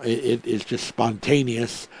is just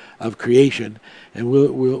spontaneous of creation, and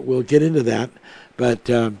we'll get into that. But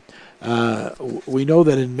we know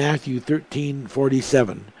that in Matthew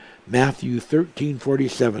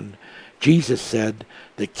 13:47, Jesus said,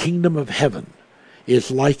 "The kingdom of heaven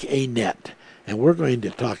is like a net." And we're going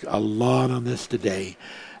to talk a lot on this today.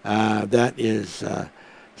 That is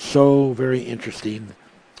so very interesting.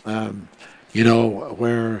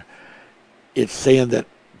 Where it's saying that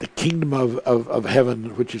the kingdom of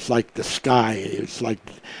heaven, which is like the sky, it's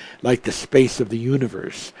like the space of the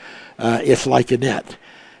universe. It's like a net,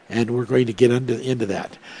 and we're going to get into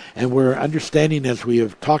that. And we're understanding, as we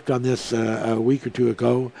have talked on this a week or two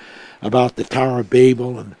ago, about the Tower of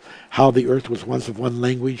Babel and how the earth was once of one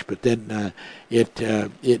language, but then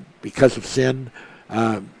it because of sin,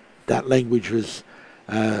 that language was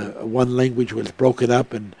one language was broken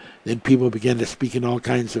up, and then people began to speak in all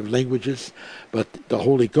kinds of languages. But the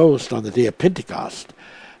Holy Ghost, on the day of Pentecost,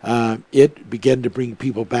 it began to bring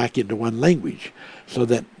people back into one language, so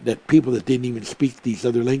that people that didn't even speak these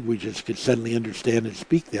other languages could suddenly understand and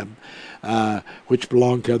speak them, which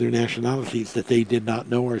belonged to other nationalities that they did not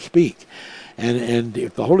know or speak. And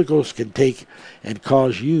if the Holy Ghost can take and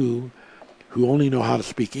cause you, who only know how to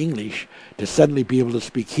speak English, to suddenly be able to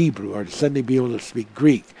speak Hebrew, or to suddenly be able to speak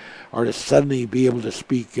Greek, or to suddenly be able to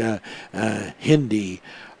speak Hindi,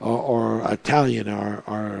 or Italian,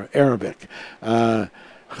 or Arabic,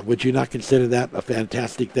 would you not consider that a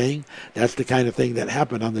fantastic thing? That's the kind of thing that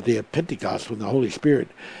happened on the day of Pentecost, when the Holy Spirit,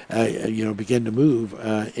 began to move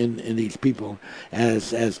in these people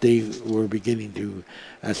as they were beginning to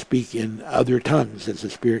speak in other tongues as the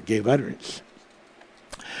Spirit gave utterance.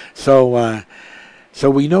 So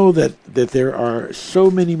we know that there are so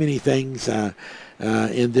many things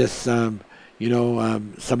in this. Some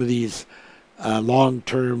of these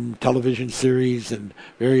long-term television series and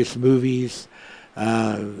various movies.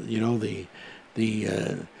 The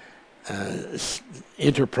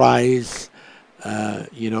Enterprise.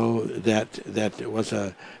 That was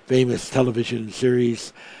a famous television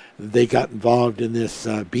series. They got involved in this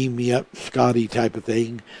beam me up, Scotty type of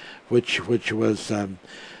thing, which was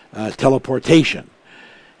teleportation,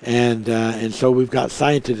 and so we've got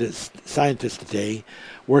scientists today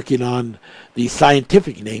working on the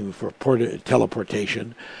scientific name for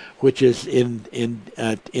teleportation, which is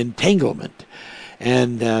entanglement,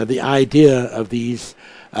 and the idea of these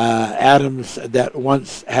atoms that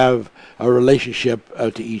once have a relationship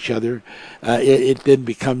to each other, it then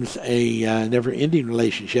becomes a never-ending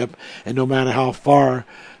relationship, and no matter how far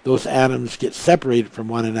those atoms get separated from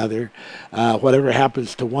one another, whatever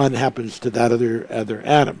happens to one happens to that other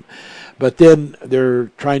atom. But then they're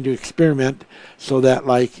trying to experiment so that,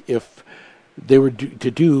 like, if they were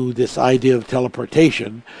to do this idea of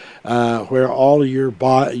teleportation, where all your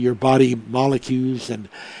body molecules and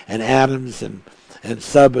atoms and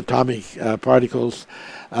subatomic particles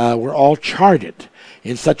were all charted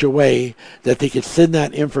in such a way that they could send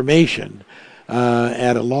that information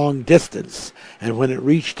at a long distance, and when it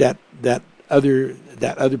reached that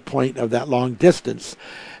other point of that long distance,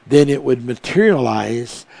 then it would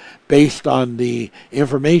materialize based on the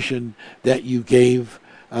information that you gave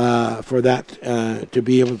for that to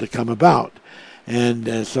be able to come about.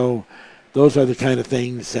 And so those are the kind of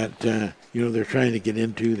things that they're trying to get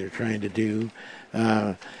into, they're trying to do.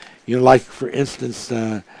 Like, for instance,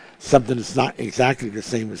 something that's not exactly the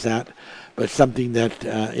same as that, but something that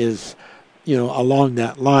is along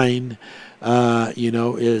that line,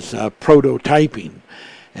 is prototyping.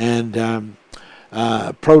 And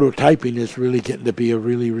prototyping is really getting to be a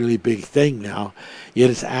really, really big thing now. It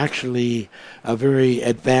is actually a very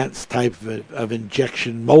advanced type of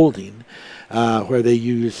injection molding, where they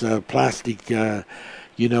use plastic,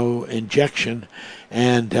 injection,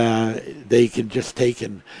 and they can just take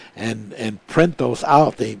and print those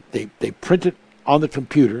out. They print it on the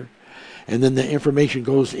computer, and then the information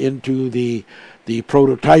goes into the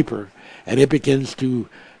prototyper, and it begins to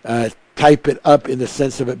type it up in the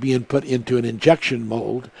sense of it being put into an injection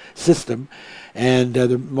mold system. And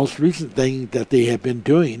the most recent thing that they have been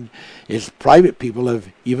doing is private people have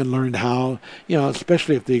even learned how,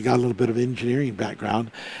 especially if they got a little bit of engineering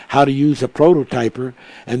background, how to use a prototyper,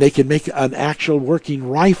 and they can make an actual working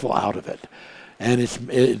rifle out of it. And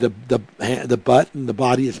the butt and the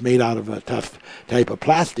body is made out of a tough type of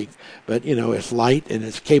plastic, but it's light and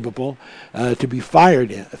it's capable to be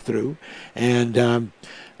fired through. And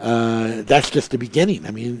that's just the beginning.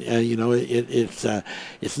 I mean,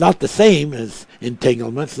 it's not the same as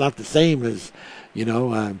entanglement. It's not the same as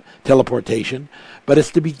teleportation, but it's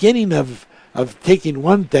the beginning of taking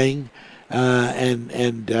one thing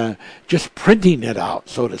and just printing it out,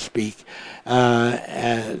 so to speak,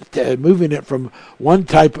 moving it from one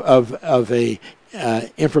type of a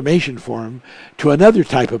information form to another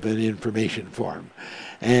type of an information form.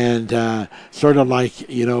 And sort of like,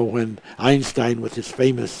 when Einstein, with his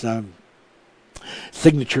famous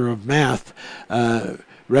signature of math,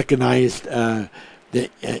 recognized the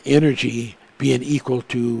energy being equal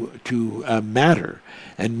to matter,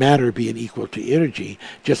 and matter being equal to energy,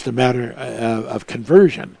 just a matter of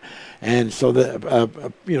conversion. And so the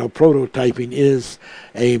prototyping is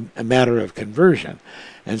a matter of conversion.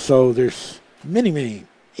 And so there's many, many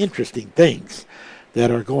interesting things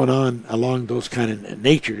that are going on along those kind of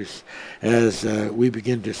natures as we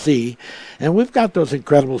begin to see. And we've got those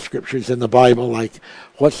incredible scriptures in the Bible, like,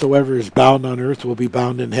 whatsoever is bound on earth will be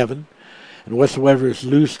bound in heaven, and whatsoever is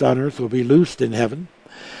loosed on earth will be loosed in heaven.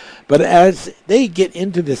 But as they get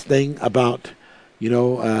into this thing about,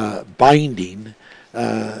 binding,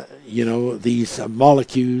 these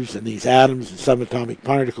molecules and these atoms and subatomic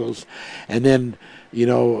particles, and then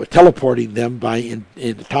teleporting them by in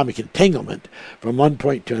atomic entanglement from one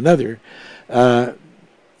point to another, they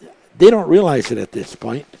don't realize it at this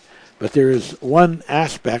point, but there is one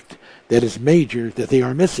aspect that is major that they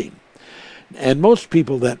are missing. And most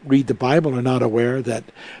people that read the Bible are not aware that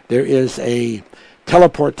there is a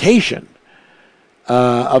teleportation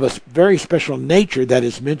of a very special nature that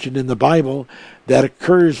is mentioned in the Bible that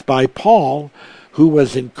occurs by Paul, who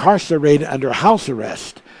was incarcerated under house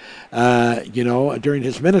arrest during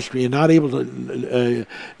his ministry and not able to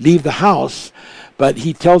leave the house. But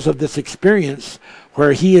he tells of this experience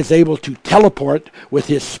where he is able to teleport with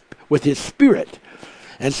his spirit.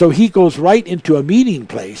 And so he goes right into a meeting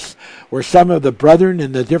place where some of the brethren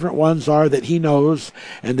and the different ones are that he knows,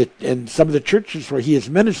 and some of the churches where he has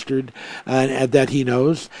ministered and that he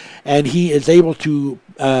knows, and he is able to,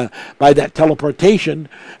 by that teleportation,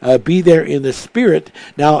 be there in the spirit.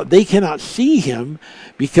 Now, they cannot see him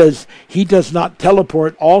because he does not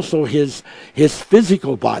teleport also his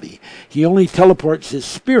physical body. He only teleports his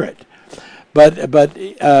spirit. But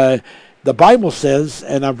the Bible says,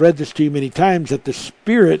 and I've read this to you many times, that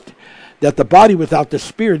the body without the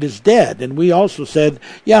spirit is dead. And we also said,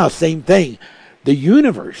 yeah, same thing. The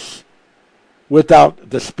universe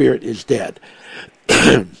without the spirit is dead.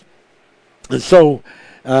 And so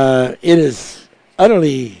it is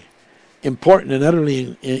utterly important and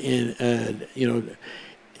utterly,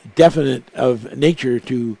 definite of nature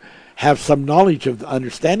to have some knowledge of the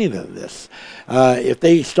understanding of this. If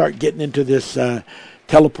they start getting into this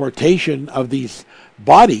teleportation of these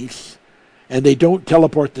bodies, and they don't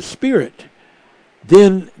teleport the spirit,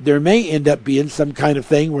 then there may end up being some kind of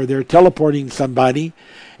thing where they're teleporting somebody,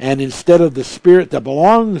 and instead of the spirit that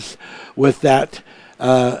belongs with that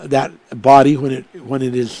body when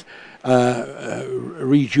it is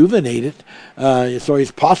rejuvenated, it's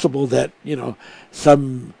always possible that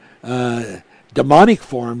some demonic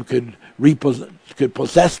form could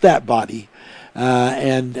possess that body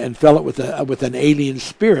and fill it with an alien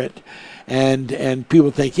spirit. And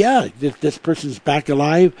people think, yeah, this person's back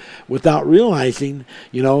alive, without realizing,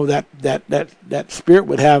 that spirit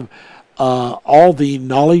would have all the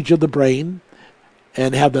knowledge of the brain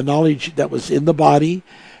and have the knowledge that was in the body.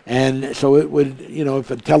 And so it would,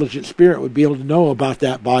 if intelligent spirit would be able to know about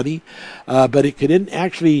that body, but it could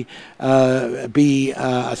actually be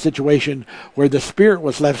a situation where the spirit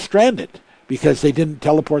was left stranded because they didn't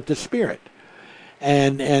teleport the spirit.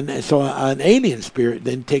 And so an alien spirit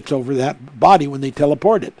then takes over that body when they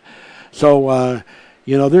teleport it. So,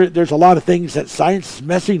 there's a lot of things that science is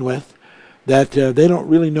messing with that they don't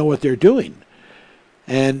really know what they're doing.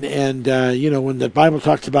 And when the Bible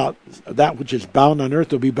talks about that which is bound on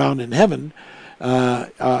earth will be bound in heaven,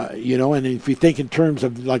 and if you think in terms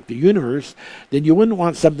of like the universe, then you wouldn't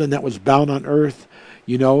want something that was bound on earth,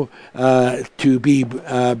 to be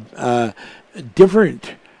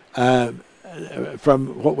different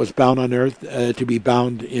from what was bound on earth to be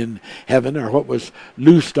bound in heaven, or what was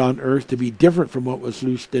loosed on earth to be different from what was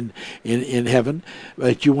loosed in heaven,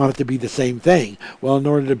 but you want it to be the same thing. Well, in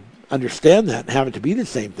order to understand that and have it to be the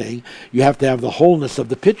same thing, you have to have the wholeness of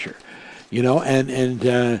the picture, and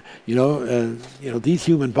these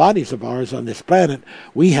human bodies of ours on this planet,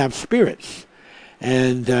 we have spirits,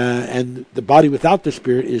 and the body without the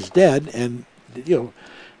spirit is dead, and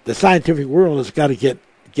the scientific world has got to get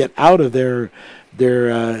out of their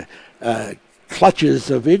clutches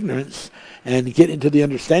of ignorance and get into the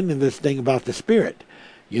understanding of this thing about the spirit,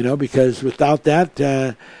 because without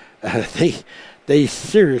that, they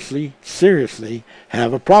seriously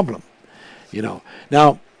have a problem,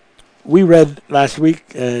 Now, we read last week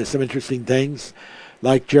some interesting things,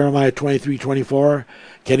 like Jeremiah 23:24.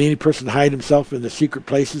 Can any person hide himself in the secret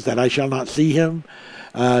places that I shall not see him?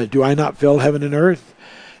 Do I not fill heaven and earth?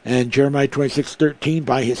 And Jeremiah 26:13,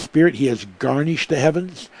 by his spirit he has garnished the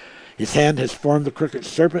heavens. His hand has formed the crooked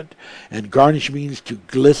serpent. And garnish means to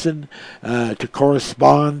glisten, to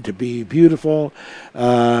correspond, to be beautiful.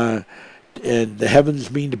 And the heavens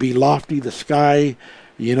mean to be lofty, the sky,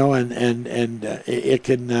 and it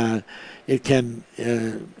can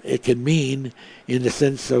mean in the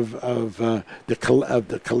sense of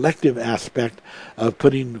the collective aspect of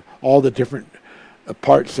putting all the different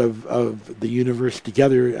parts of the universe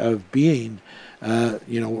together, of being,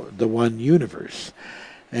 the one universe,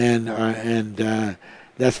 and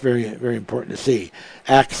that's very, very important to see.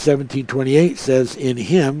 Acts 17:28 says, "In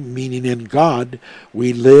Him," meaning in God,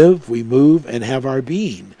 "we live, we move, and have our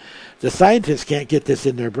being." The scientists can't get this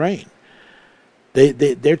in their brain.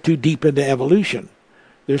 They're too deep into evolution.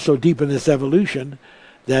 They're so deep in this evolution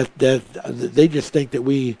that they just think that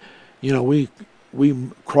we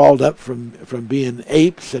crawled up from being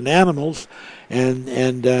apes and animals,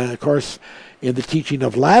 and of course, in the teaching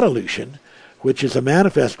of Latolution, which is a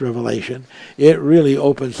manifest revelation, it really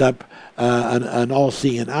opens up an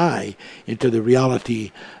all-seeing eye into the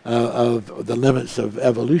reality of the limits of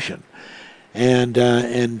evolution, and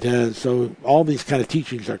so all these kind of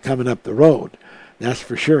teachings are coming up the road. That's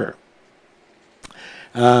for sure.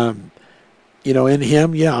 In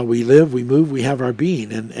Him, we live, we move, we have our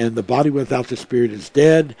being, and the body without the spirit is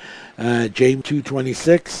dead. James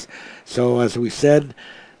 2:26. So as we said,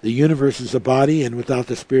 the universe is a body, and without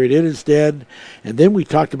the spirit it is dead. And then we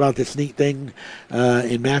talked about this neat thing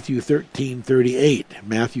in Matthew 13:38.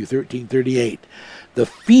 Matthew 13:38. The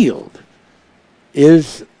field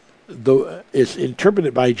is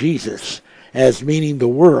interpreted by Jesus as meaning the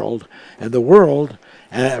world, and the world,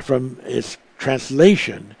 from its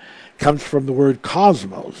translation, comes from the word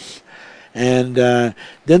cosmos. And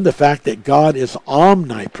then the fact that God is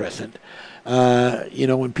omnipresent.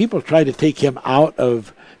 When people try to take Him out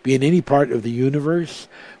of being any part of the universe,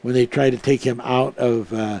 when they try to take Him out of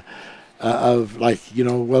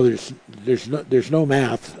there's no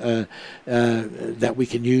math that we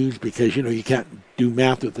can use, because you can't do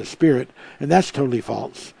math with the spirit, and that's totally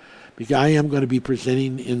false. Because I am going to be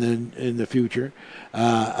presenting in the future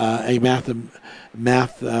a mathematic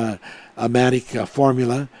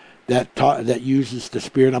formula that uses the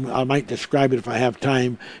Spirit. I might describe it if I have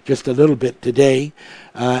time just a little bit today,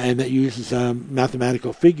 and that uses a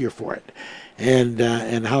mathematical figure for it,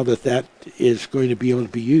 and how that is going to be able to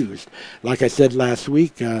be used. Like I said last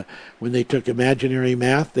week, when they took imaginary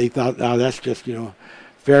math, they thought, oh, that's just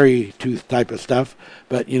fairy tooth type of stuff,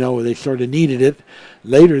 but they sort of needed it.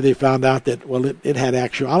 Later they found out that it had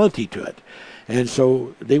actuality to it, and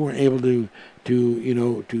so they weren't able to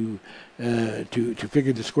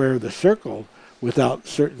figure the square of the circle without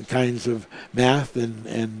certain kinds of math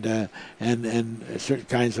and certain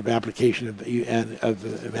kinds of application of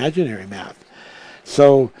imaginary math.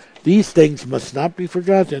 So these things must not be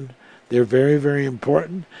forgotten. They're very, very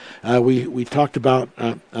important. We talked about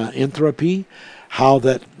entropy, how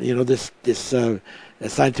that this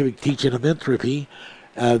scientific teaching of entropy,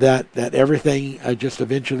 that everything just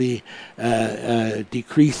eventually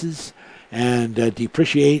decreases and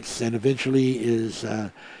depreciates, and eventually is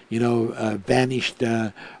vanished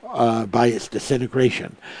by its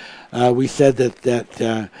disintegration. We said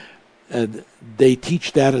that they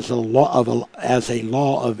teach that as a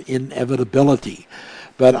law of inevitability,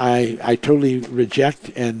 but I totally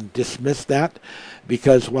reject and dismiss that,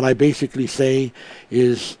 because what I basically say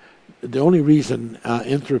is the only reason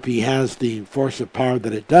entropy has the force of power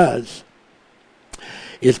that it does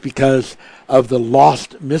is because of the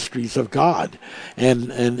lost mysteries of God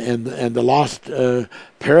and the lost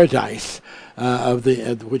paradise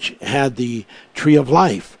of which had the tree of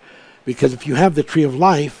life. Because if you have the tree of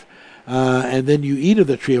life and then you eat of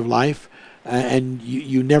the tree of life and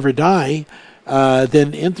you never die,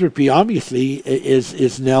 then entropy obviously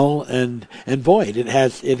is null and void. It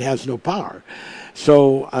has no power.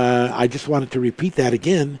 So I just wanted to repeat that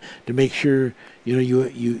again to make sure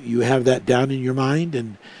you have that down in your mind,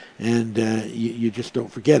 and you just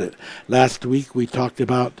don't forget it. Last week we talked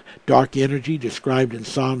about dark energy described in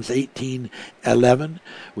Psalms 18:11.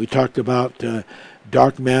 We talked about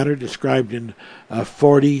dark matter described in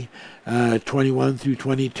 40:21 through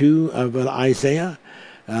 22 of Isaiah.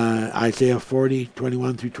 Isaiah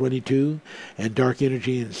 40:21 through 22, and dark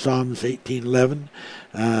energy in Psalms 18:11.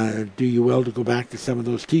 Do you well to go back to some of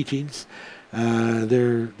those teachings.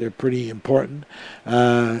 They're pretty important.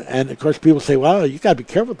 And of course, people say, "Well, you got to be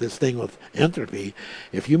careful with this thing with entropy.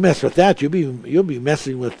 If you mess with that, you'll be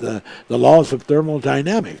messing with the laws of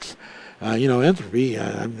thermodynamics." Entropy.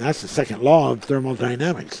 That's the second law of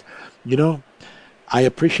thermodynamics. I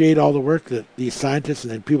appreciate all the work that these scientists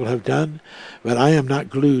and people have done, but I am not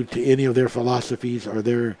glued to any of their philosophies or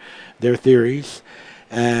their theories,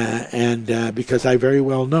 and because I very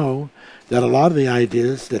well know that a lot of the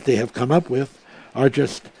ideas that they have come up with are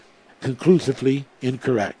just conclusively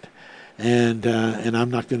incorrect, and I'm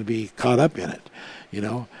not going to be caught up in it. We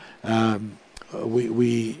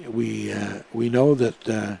know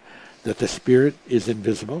that the Spirit is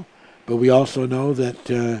invisible, but we also know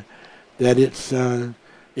that it's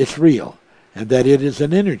real, and that it is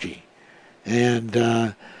an energy. And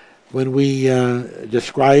when we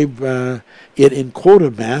describe it in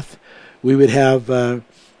quota math, we would have a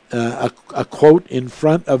quote in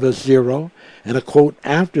front of a zero and a quote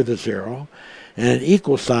after the zero, and an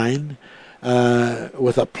equal sign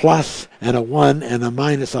with a plus and a 1 and a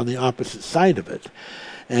minus on the opposite side of it.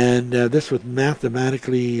 And this would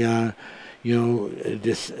mathematically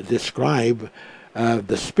describe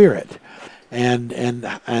the Spirit, and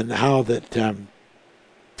how that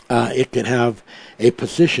it can have a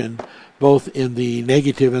position both in the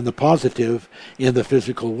negative and the positive in the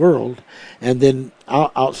physical world, and then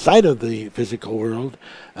outside of the physical world,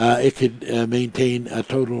 it could maintain a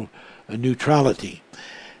total neutrality.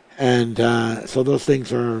 And so those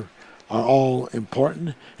things are all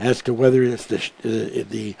important as to whether it's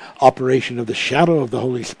the operation of the shadow of the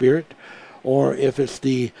Holy Spirit, or if it's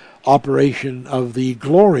the operation of the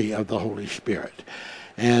glory of the Holy Spirit.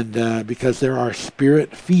 And because there are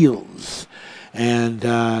spirit fields, and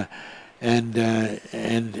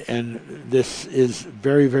this is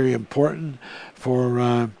very, very important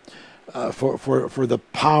for the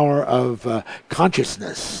power of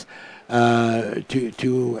consciousness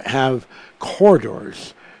to have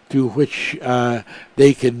corridors through which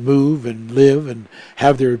they can move and live and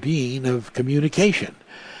have their being of communication.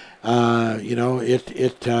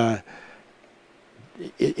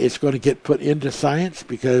 It's going to get put into science,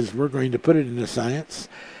 because we're going to put it into science,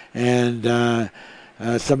 and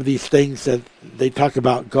some of these things that they talk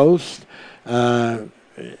about, ghosts, and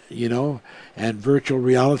virtual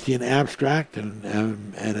reality and abstract and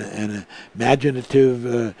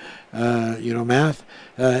imaginative, math,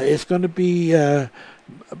 it's going to be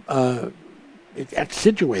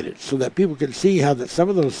accentuated so that people can see how that some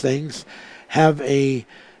of those things have a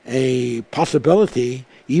a possibility,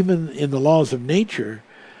 even in the laws of nature,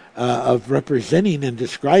 of representing and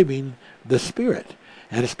describing the spirit.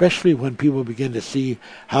 And especially when people begin to see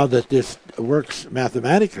how that this works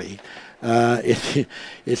mathematically,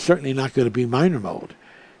 it's certainly not going to be minor mode.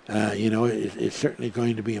 It's certainly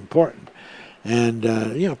going to be important. And,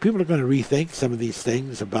 people are going to rethink some of these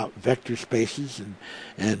things about vector spaces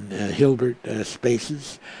and Hilbert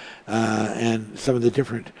spaces and some of the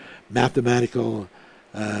different mathematical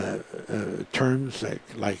terms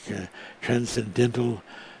like transcendental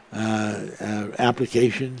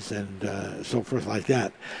applications and so forth like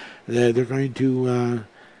that. They're going to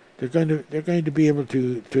be able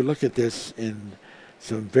to look at this in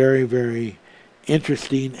some very, very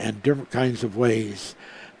interesting and different kinds of ways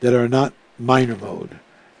that are not minor mode.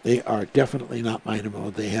 They are definitely not minor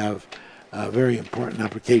mode. They have very important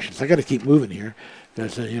applications. I got to keep moving here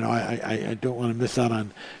because I don't want to miss out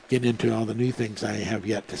on getting into all the new things I have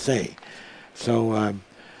yet to say. So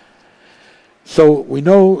we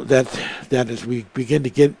know that as we begin to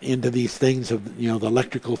get into these things of the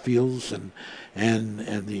electrical fields and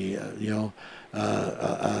the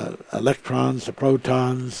electrons, the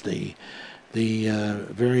protons, the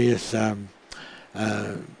various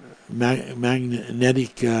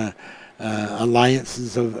magnetic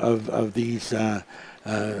alliances of these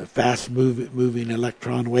fast moving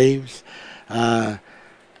electron waves,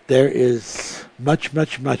 there is much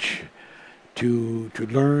to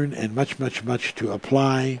learn and much to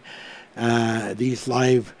apply. These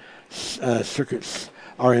live circuits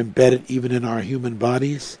are embedded even in our human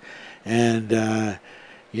bodies, and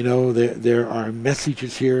there are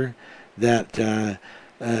messages here that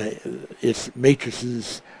its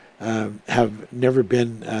matrices have never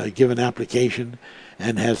been given application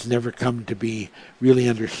and has never come to be really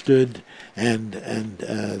understood, and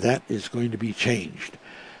that is going to be changed.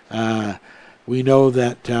 We know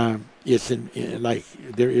that it's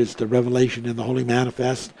there is the revelation in the Holy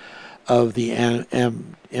Manifest of the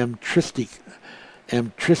amtristic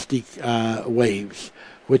waves,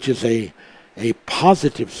 which is a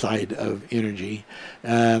positive side of energy,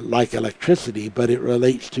 like electricity, but it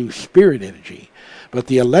relates to spirit energy. But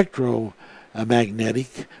the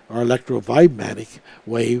electromagnetic or electrovibmatic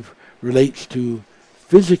wave relates to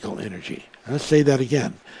physical energy. Let's say that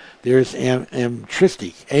again. There's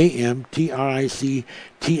amtristic, amtrictic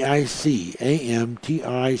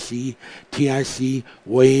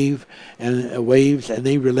wave and waves, and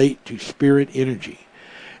they relate to spirit energy.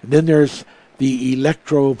 And then there's the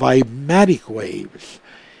electrovibmatic waves,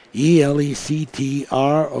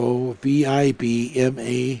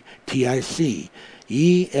 electrovibmatic,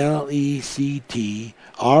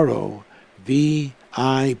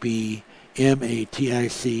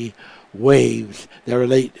 electrovibmatic waves that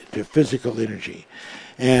relate to physical energy.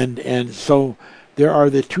 And so there are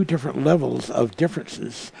the two different levels of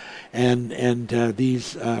differences, and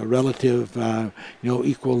these relative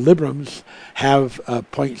equilibriums have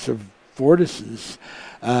points of vortices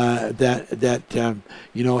that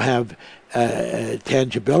have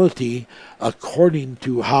tangibility according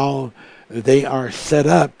to how they are set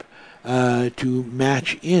up to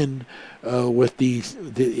match in with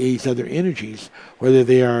these other energies, whether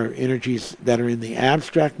they are energies that are in the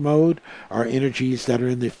abstract mode or energies that are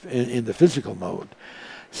in the physical mode.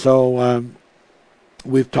 So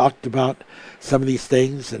we've talked about some of these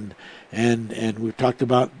things, and we've talked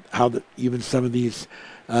about how even some of these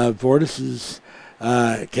vortices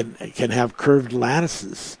can have curved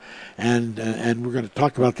lattices, and we're going to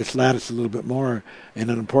talk about this lattice a little bit more in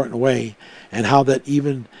an important way, and how that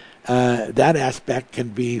even that aspect can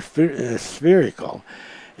be spherical.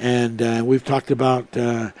 And we've talked about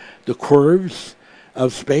the curves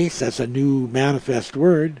of space. That's a new manifest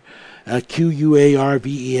word,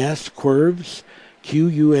 QUARVES, curves,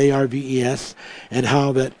 QUARVES, and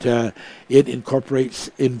how that it incorporates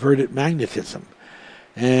inverted magnetism.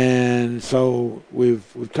 And so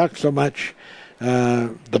we've talked so much.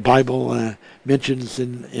 The Bible mentions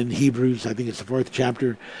in Hebrews, I think it's the 4th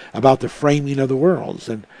chapter, about the framing of the worlds,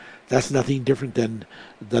 and that's nothing different than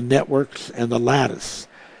the networks and the lattice.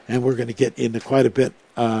 And we're going to get into quite a bit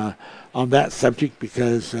on that subject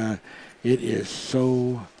because it is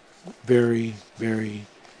so very, very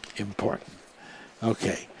important.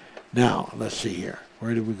 Okay, now let's see here.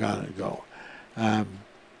 Where do we gotta go?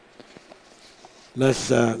 Let's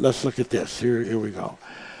look at this. Here we go.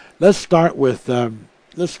 Let's start with some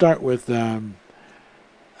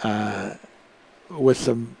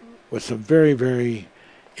very, very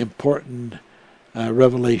important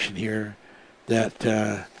revelation here that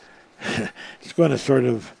it's going to sort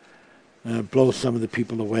of blow some of the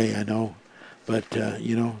people away, I know, but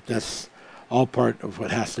that's all part of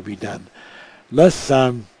what has to be done. Let's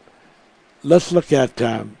look at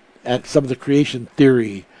some of the creation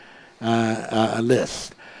theory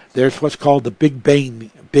list. There's what's called the Big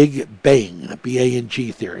Bang,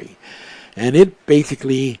 B-A-N-G theory. And it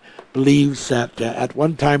basically believes that at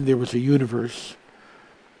one time there was a universe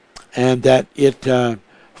and that it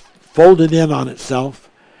folded in on itself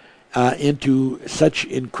into such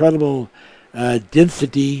incredible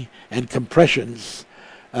density and compressions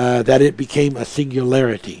that it became a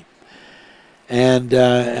singularity. And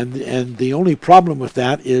the only problem with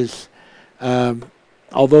that is,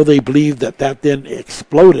 although they believe that then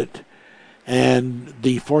exploded, and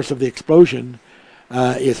the force of the explosion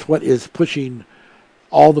is what is pushing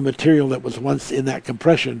all the material that was once in that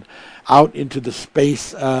compression out into the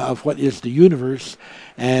space of what is the universe,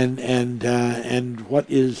 and what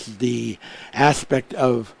is the aspect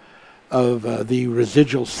of the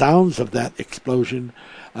residual sounds of that explosion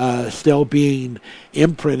still being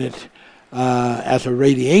imprinted as a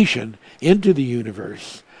radiation into the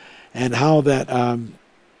universe, and how that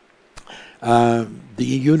the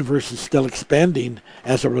universe is still expanding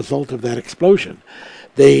as a result of that explosion.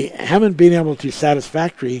 They haven't been able to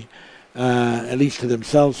satisfactorily, at least to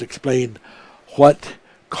themselves, explain what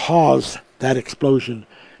caused that explosion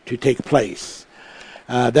to take place.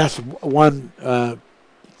 That's one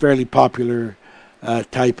fairly popular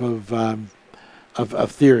type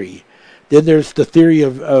of theory. Then there's the theory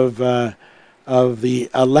of the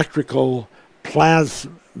electrical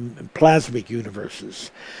plasmic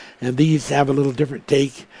universes, and these have a little different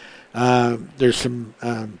take. There's some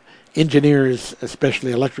engineers,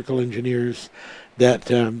 especially electrical engineers, that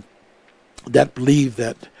believe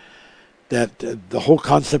that the whole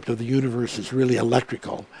concept of the universe is really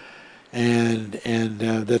electrical, and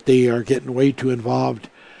that they are getting way too involved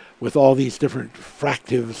with all these different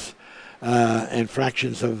fractives and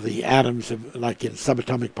fractions of the atoms, like in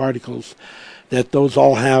subatomic particles, that those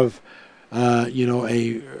all have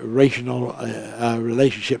a rational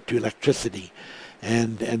relationship to electricity,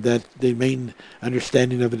 and that the main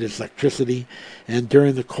understanding of it is electricity. And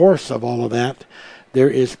during the course of all of that, there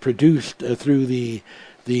is produced through the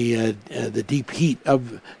deep heat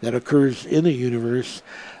that occurs in the universe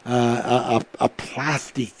a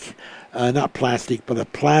plastic, not plastic, but a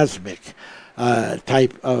plasmic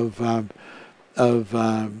type of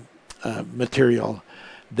material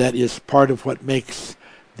that is part of what makes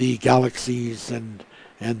the galaxies and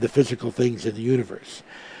the physical things in the universe.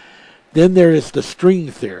 Then there is the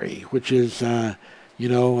string theory, which is held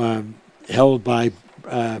by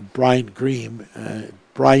Brian Greene,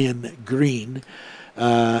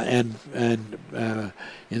 and in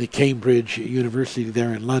the Cambridge University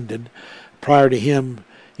there in London. Prior to him,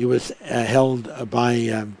 he was held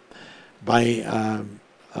by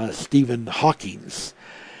Stephen Hawking,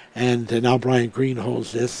 and now Brian Greene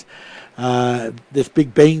holds this. This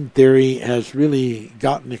Big Bang theory has really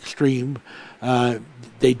gotten extreme.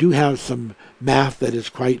 They do have some math that is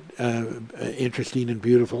quite interesting and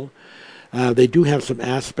beautiful. They do have some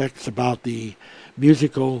aspects about the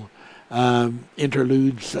musical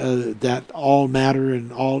interludes that all matter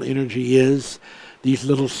and all energy is. These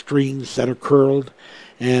little strings that are curled,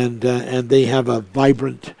 and they have a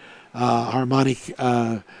vibrant harmonic,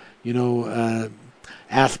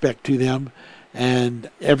 aspect to them. And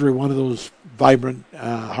every one of those vibrant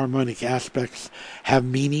harmonic aspects have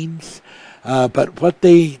meanings. But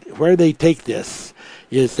where they take this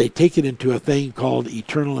is they take it into a thing called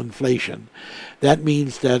eternal inflation. That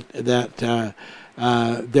means that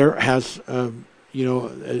there has,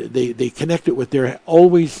 they connect it with there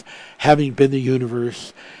always having been the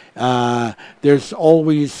universe. There's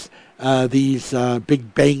always these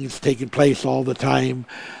big bangs taking place all the time,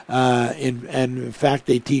 and in fact,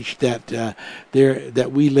 they teach that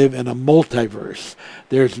that we live in a multiverse.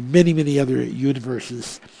 There's many other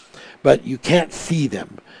universes, but you can't see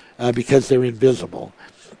them because they're invisible.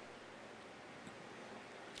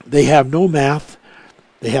 They have no math.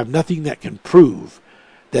 They have nothing that can prove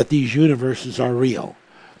that these universes are real.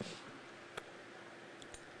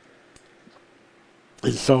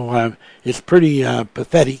 And so it's pretty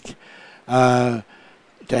pathetic to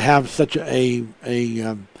have such a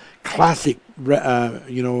classic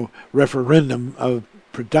referendum of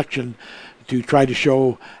production to try to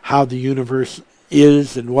show how the universe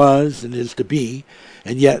is and was and is to be,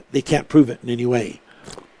 and yet they can't prove it in any way.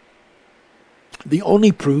 The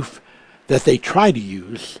only proof that they try to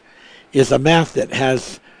use is a math that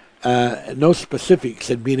has no specifics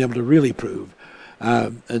in being able to really prove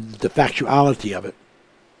the factuality of it.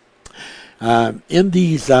 In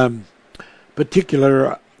these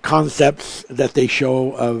particular concepts that they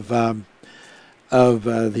show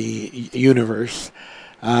the universe.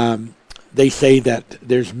 They say that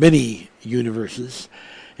there's many universes,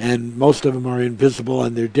 and most of them are invisible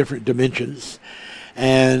and they're different dimensions,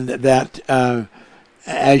 and that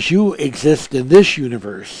as you exist in this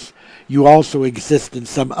universe, you also exist in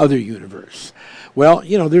some other universe. Well,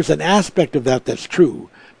 there's an aspect of that that's true,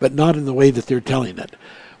 but not in the way that they're telling it.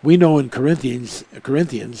 We know in Corinthians,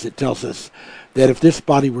 it tells us that if this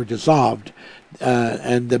body were dissolved,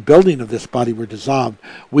 and the building of this body were dissolved,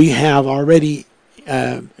 we have already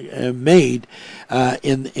made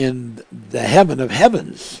in the heaven of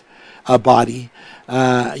heavens a body,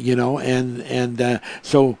 and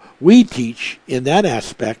so we teach in that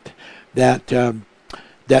aspect that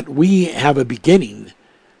that we have a beginning,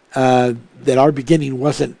 that our beginning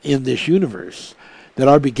wasn't in this universe, that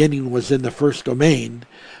our beginning was in the first domain,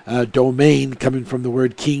 domain coming from the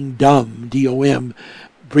word kingdom, D-O-M,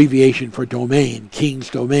 abbreviation for domain, king's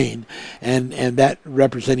domain, and that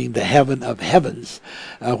representing the heaven of heavens,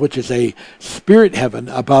 which is a spirit heaven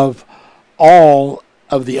above all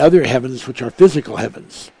of the other heavens, which are physical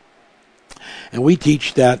heavens. And we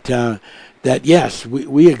teach that that yes,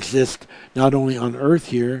 we exist not only on earth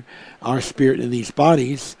here, our spirit in these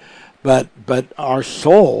bodies, but our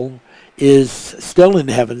soul is still in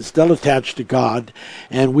heaven, still attached to God,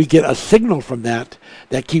 and we get a signal from that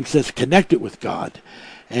keeps us connected with God.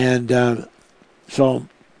 And so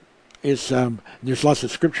it's there's lots of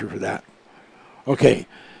scripture for that. Okay,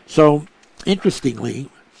 so interestingly,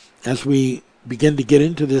 as we begin to get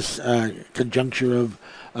into this conjuncture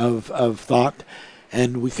of thought,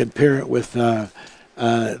 and we compare it with the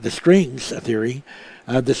strings theory,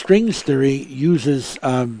 the strings theory uses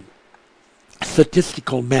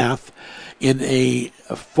statistical math in a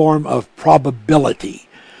form of probability,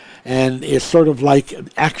 and is sort of like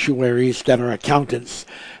actuaries that are accountants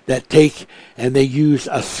that take and they use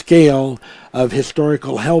a scale of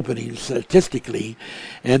historical happenings statistically,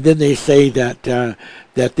 and then they say that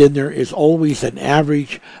that then there is always an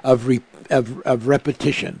average of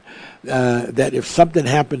repetition. That if something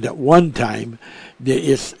happened at one time,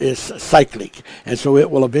 is cyclic, and so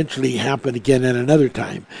it will eventually happen again at another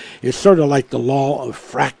time. It's sort of like the law of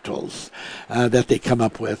fractals that they come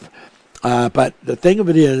up with. But the thing of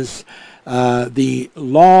it is, the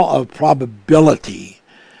law of probability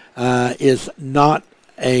is not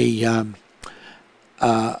a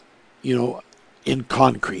in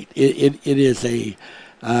concrete. It is a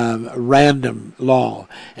random law,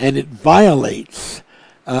 and it violates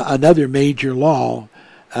another major law,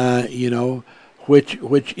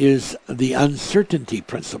 which is the uncertainty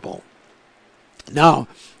principle. Now,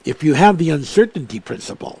 if you have the uncertainty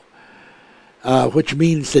principle, which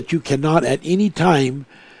means that you cannot at any time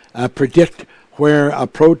predict where a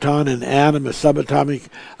proton, an atom, a subatomic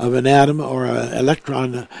of an atom, or an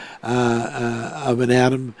electron of an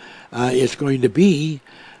atom is going to be,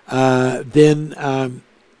 then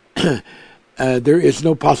there is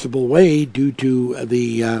no possible way, due to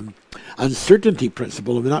the uncertainty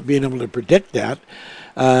principle of not being able to predict that.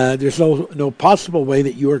 There's no possible way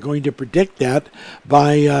that you are going to predict that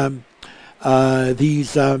by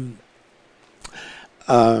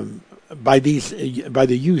by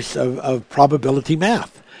the use of probability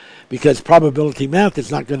math, because probability math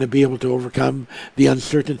is not going to be able to overcome the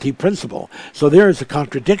uncertainty principle. So there is a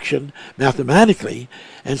contradiction mathematically,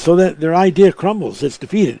 and so that their idea crumbles. It's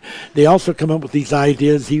defeated. They also come up with these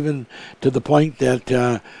ideas even to the point that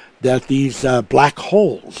that these black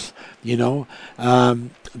holes, that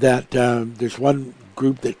there's one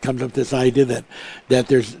group that comes up with this idea that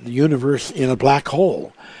there's the universe in a black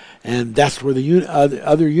hole. And that's where the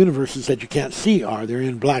other universes that you can't see are. They're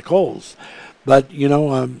in black holes. But,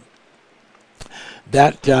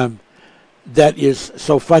 that is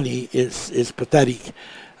so funny, is pathetic,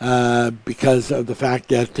 because of the fact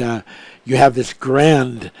that you have this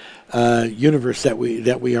grand universe that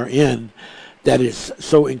we are in, that is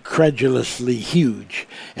so incredulously huge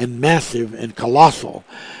and massive and colossal.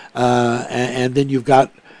 And then you've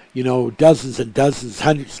got dozens and dozens,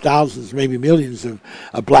 hundreds, thousands, maybe millions of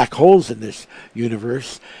black holes in this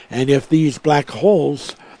universe. And if these black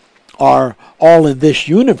holes are all in this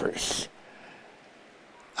universe,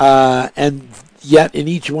 and yet in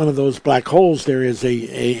each one of those black holes there is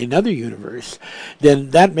another universe, then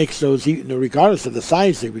that makes those, regardless of the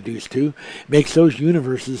size they reduce to, makes those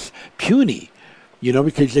universes puny.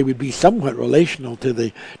 Because they would be somewhat relational to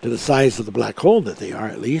the size of the black hole that they are,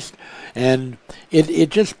 at least. And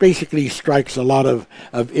it just basically strikes a lot of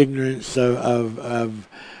ignorance of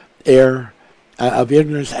air, of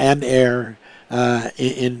ignorance and air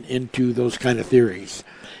into those kind of theories.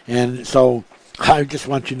 And so I just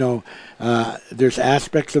want you to know there's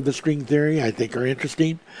aspects of the string theory I think are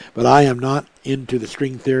interesting, but I am not into the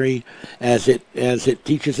string theory as it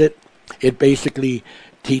teaches it. It basically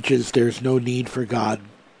teaches there's no need for God.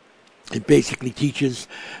 It basically teaches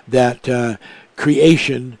that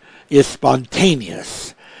creation is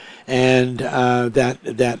spontaneous, and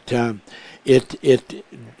the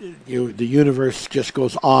universe just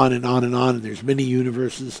goes on and on and on, and there's many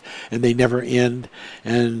universes and they never end,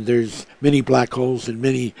 and there's many black holes and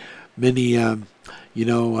many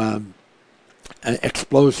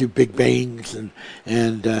explosive big bangs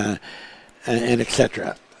and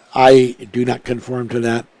etc. I do not conform to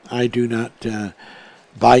that. I do not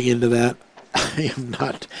buy into that. I am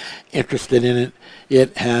not interested in it.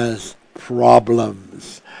 It has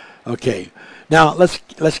problems. Okay, now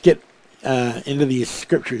let's get into these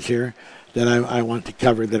scriptures here that I want to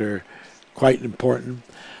cover that are quite important.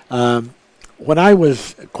 When I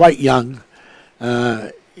was quite young,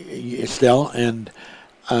 still, and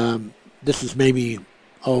this is maybe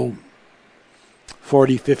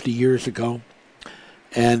 40, 50 years ago,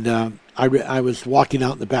 and I was walking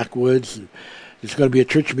out in the backwoods, and there's going to be a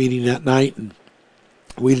church meeting that night, and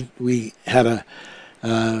we had a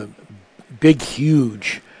big,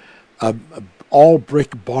 huge, all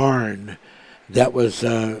brick barn that was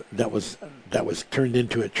turned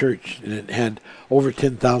into a church, and it had over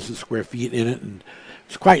 10,000 square feet in it, and it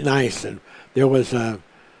was quite nice. And there was a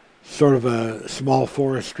sort of a small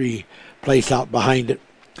forestry place out behind it,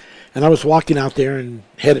 and I was walking out there and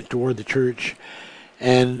headed toward the church,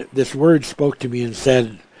 and this word spoke to me and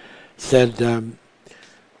said,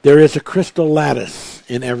 there is a crystal lattice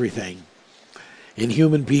in everything, in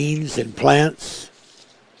human beings, in plants,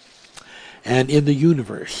 and in the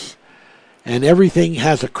universe. And everything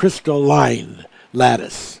has a crystalline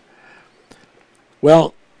lattice.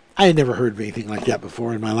 Well, I had never heard of anything like that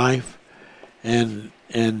before in my life. And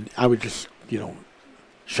I was just,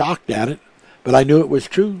 shocked at it. But I knew it was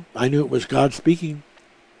true. I knew it was God speaking.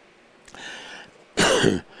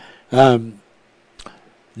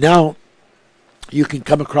 Now, you can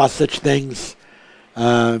come across such things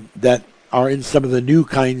that are in some of the new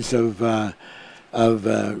kinds of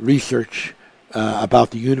research about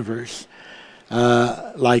the universe,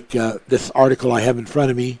 like this article I have in front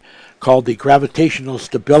of me called "The Gravitational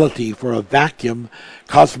Stability for a Vacuum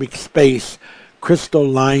Cosmic Space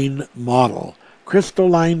Crystalline Model."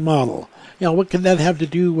 Crystalline model. What can that have to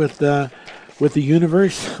do with the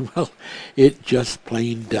universe? Well, it just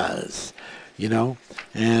plain does.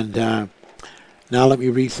 And now let me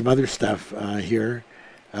read some other stuff here.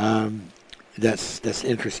 That's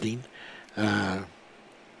interesting.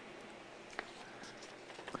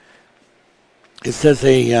 It says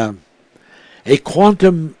a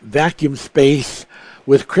quantum vacuum space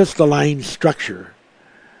with crystalline structure,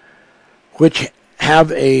 which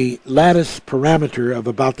have a lattice parameter of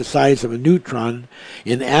about the size of a neutron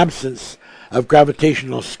in absence of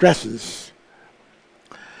gravitational stresses.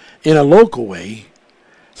 In a local way,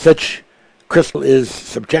 such crystal is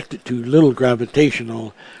subjected to little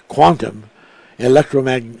gravitational, quantum,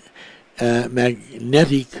 electromagnetic, and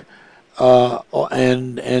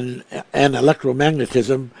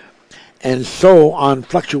electromagnetism, and so on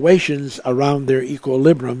fluctuations around their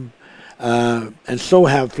equilibrium, and so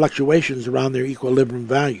have fluctuations around their equilibrium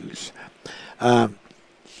values. I'm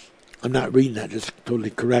not reading that just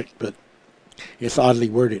totally correct, but it's oddly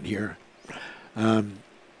worded here.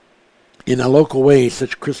 In a local way,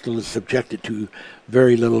 such crystal is subjected to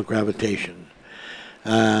very little gravitation.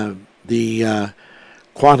 The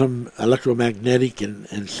quantum electromagnetic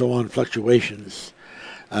and so on fluctuations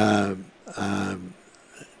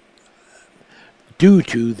due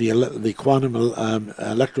to the quantum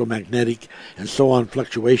electromagnetic and so on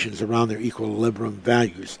fluctuations around their equilibrium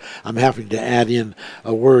values. I'm having to add in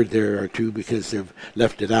a word there or two because they've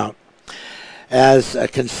left it out. As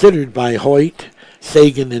considered by Hoyt,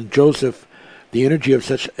 Sagan, and Joseph, the energy of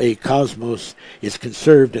such a cosmos is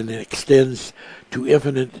conserved and extends to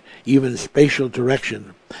infinite, even spatial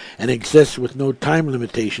direction, and exists with no time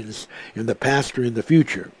limitations in the past or in the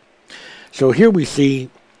future. So here we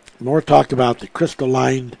see more talk about the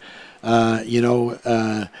crystalline,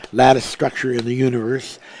 lattice structure in the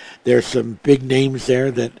universe. There's some big names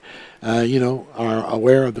there that, are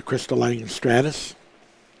aware of the crystalline stratus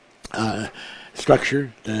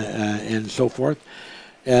structure and so forth.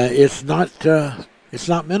 It's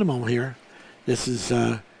not minimal here. This is,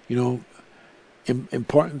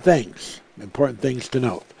 important things to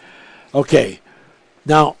note. Okay,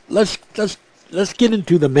 now let's get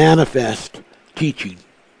into the manifest teaching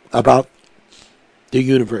about the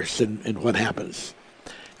universe and what happens,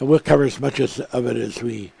 and we'll cover as much of it as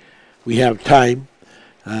we we have time.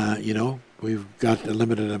 We've got a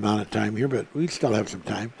limited amount of time here, but we still have some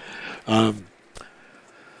time.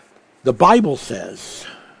 The Bible says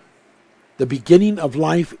the beginning of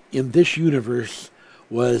life in this universe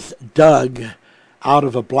was dug out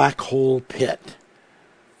of a black hole pit.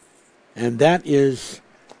 And that is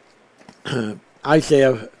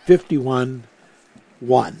Isaiah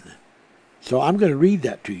 51:1. So I'm going to read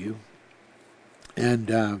that to you.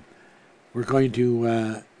 And we're going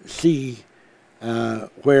to see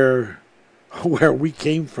where we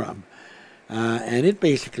came from. And it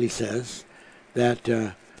basically says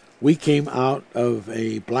that we came out of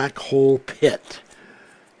a black hole pit.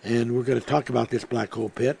 And we're going to talk about this black hole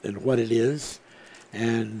pit and what it is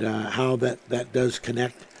and how that does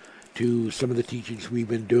connect to some of the teachings we've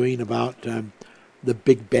been doing about the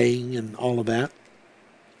Big Bang and all of that.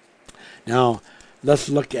 Now, let's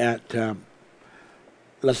look at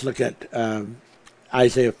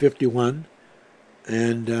Isaiah 51,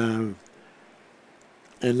 and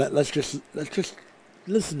let's just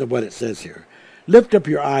listen to what it says here. Lift up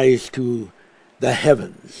your eyes to the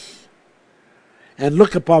heavens, and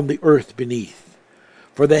look upon the earth beneath.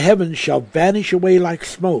 For the heavens shall vanish away like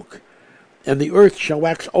smoke, and the earth shall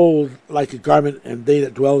wax old like a garment, and they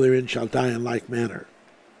that dwell therein shall die in like manner.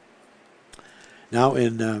 Now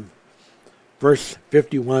in verse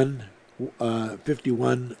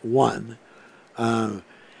 51:1,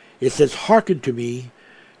 it says, Hearken to me,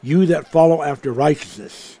 you that follow after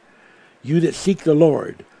righteousness, you that seek the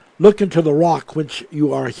Lord. Look into the rock whence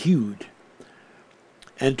you are hewed,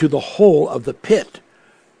 and to the hole of the pit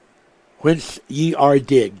whence ye are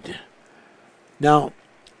digged. Now,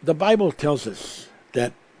 the Bible tells us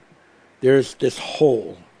that there's this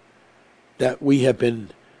hole that we have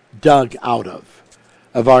been dug out of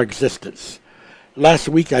our existence. Last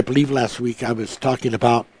week, I was talking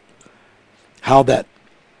about how that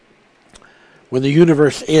when the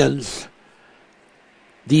universe ends,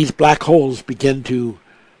 these black holes begin to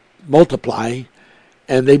multiply,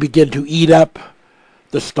 and they begin to eat up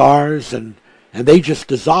the stars, and they just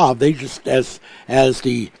dissolve. They just, as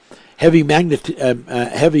the heavy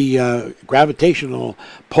gravitational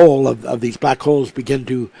pull of these black holes begin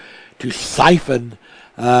to siphon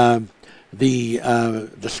the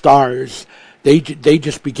stars, they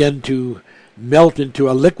just begin to melt into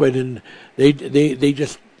a liquid, and they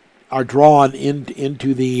just are drawn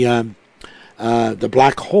into the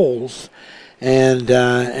black holes, and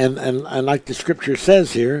like the scripture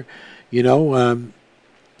says here,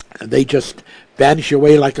 they just vanish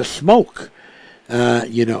away like a smoke,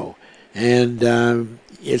 and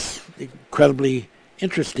it's incredibly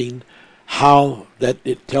interesting how that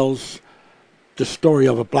it tells the story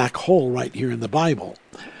of a black hole right here in the Bible,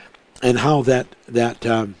 and how that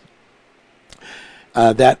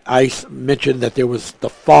I mentioned that there was the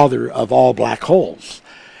father of all black holes,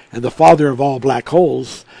 and the father of all black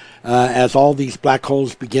holes, as all these black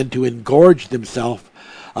holes begin to engorge themselves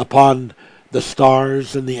upon the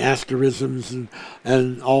stars and the asterisms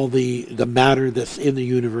and all the matter that's in the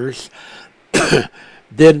universe,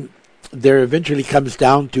 then there eventually comes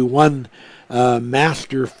down to one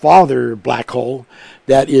master father black hole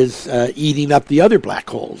that is eating up the other black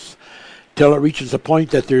holes, till it reaches a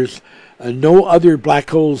point that there's no other black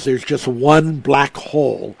holes. There's just one black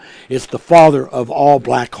hole. It's the father of all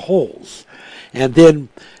black holes, and then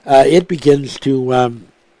it begins to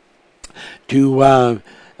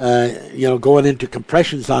going into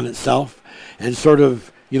compressions on itself, and sort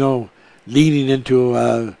of leading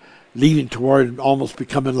toward almost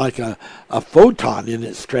becoming like a photon in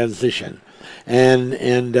its transition, and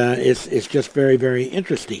it's just very, very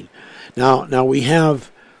interesting. Now we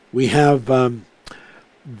have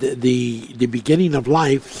the beginning of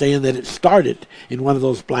life, saying that it started in one of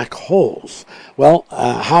those black holes. Well,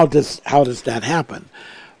 how does that happen?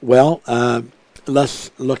 Well,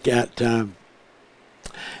 let's look at some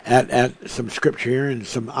scripture here and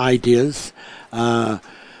some ideas. When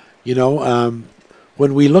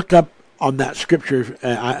we look up on that scripture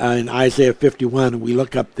in Isaiah 51, we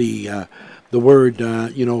look up the word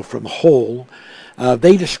from hole.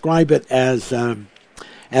 They describe it as a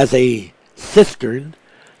cistern,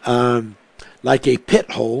 like a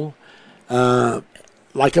pit hole,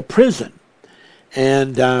 like a prison.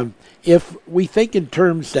 And if we think in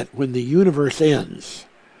terms that when the universe ends,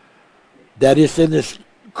 that is in this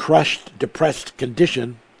crushed, depressed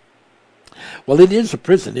condition, well, it is a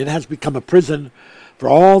prison. It has become a prison for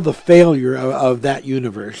all the failure of that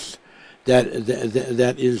universe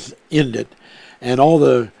that is ended, and all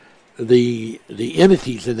the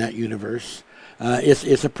entities in that universe.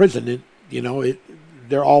 It's a prison.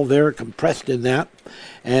 They're all there compressed in that,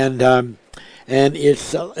 and and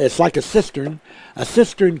it's like a cistern. A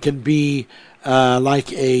cistern can be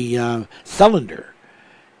like a cylinder,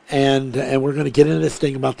 and we're going to get into this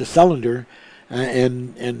thing about the cylinder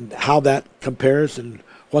and how that compares and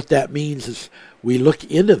what that means as we look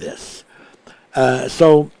into this.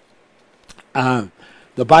 So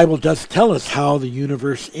the Bible does tell us how the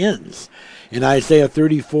universe ends. In Isaiah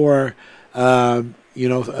 34,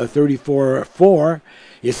 34:4,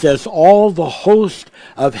 it says, "All the host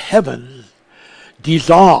of heaven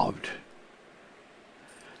dissolved."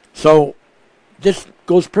 So this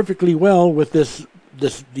goes perfectly well with these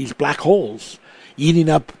black holes eating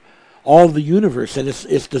up all the universe, and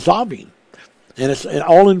it's dissolving, and it's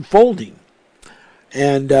all unfolding,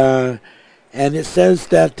 and it says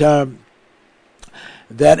that and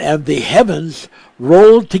the heavens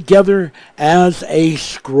rolled together as a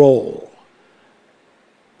scroll.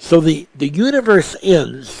 So the universe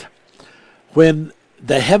ends when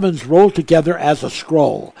the heavens roll together as a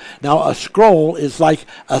scroll. Now, a scroll is like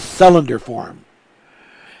a cylinder form.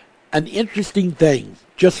 An interesting thing,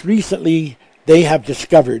 just recently they have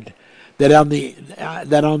discovered that on the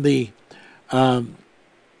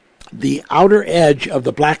outer edge of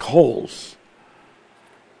the black holes,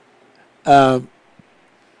 the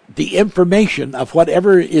information of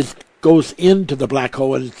whatever goes into the black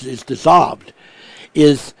hole and is dissolved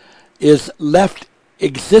is left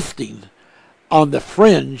existing on the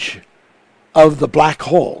fringe of the black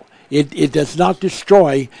hole. It does not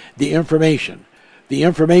destroy the information. The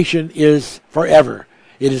information is forever.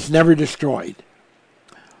 It is never destroyed.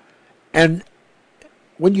 And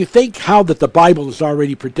when you think how that the Bible has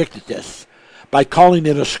already predicted this by calling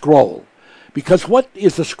it a scroll, because what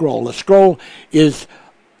is a scroll? A scroll is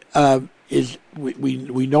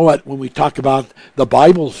we know it when we talk about the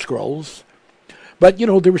Bible scrolls, but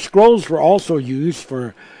the scrolls were also used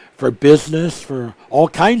for business, for all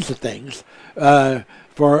kinds of things,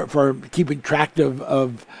 for keeping track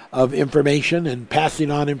of information and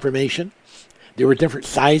passing on information. There were different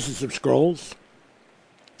sizes of scrolls,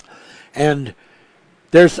 and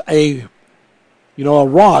there's a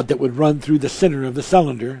rod that would run through the center of the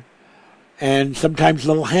cylinder, and sometimes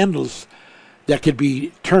little handles that could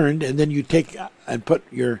be turned, and then you take and put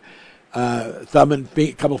your thumb and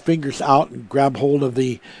couple fingers out and grab hold of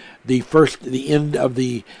the end of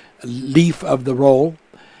the leaf of the roll,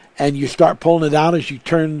 and you start pulling it out as you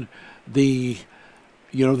turn the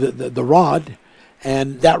rod.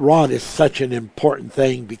 And that rod is such an important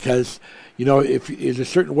thing because if there's a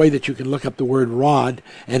certain way that you can look up the word rod,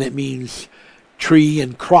 and it means tree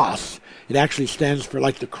and cross. It actually stands for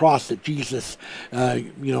like the cross that Jesus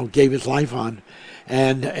gave his life on.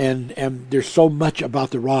 And there's so much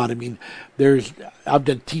about the rod. I mean, I've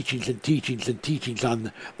done teachings and teachings and teachings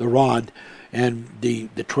on the rod, and the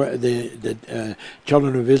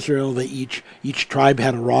children of Israel. Each tribe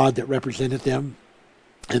had a rod that represented them,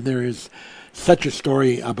 and there is such a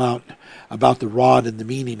story about the rod and the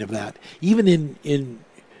meaning of that. Even in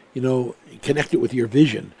connect it with your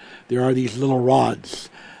vision. There are these little rods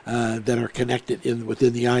that are connected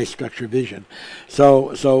within the eye structure vision.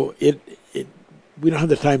 So we don't have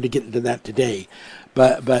the time to get into that today,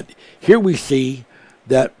 but here we see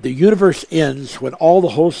that the universe ends when all the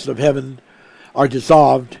hosts of heaven are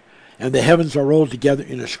dissolved and the heavens are rolled together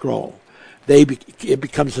in a scroll. It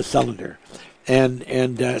becomes a cylinder,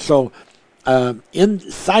 and so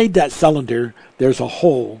inside that cylinder there's a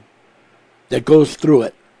hole that goes through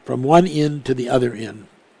it from one end to the other end,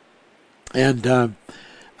 and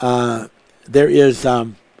there is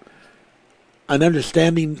an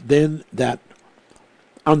understanding then that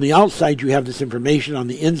on the outside you have this information, on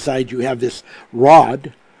the inside you have this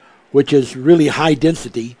rod, which is really high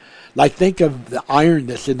density. Like, think of the iron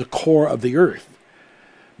that's in the core of the earth,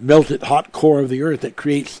 melted hot core of the earth that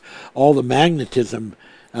creates all the magnetism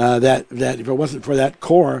that if it wasn't for that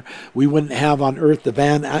core, we wouldn't have on earth the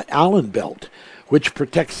Van Allen belt, which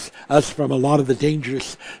protects us from a lot of the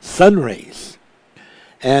dangerous sun rays.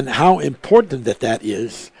 And how important that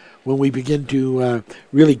is when we begin to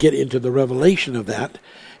really get into the revelation of that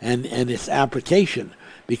and its application,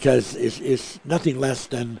 because it's nothing less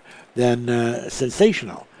than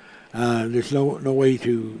sensational. There's no way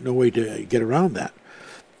to get around that.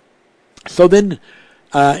 So then,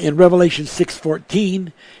 in Revelation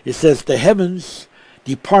 6:14, it says, "The heavens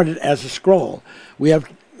departed as a scroll." We have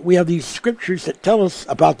these scriptures that tell us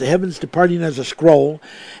about the heavens departing as a scroll,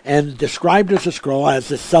 and described as a scroll,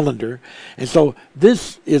 as a cylinder. And so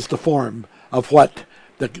this is the form of what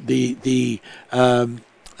the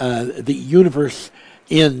universe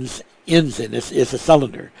ends in. It's a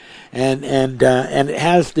cylinder, and it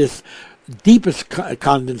has this deepest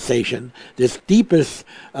condensation, this deepest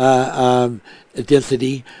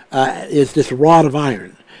density, is this rod of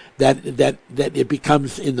iron that it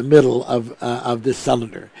becomes in the middle of this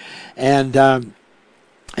cylinder, and there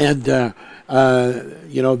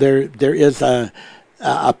is a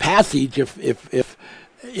passage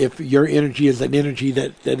if your energy is an energy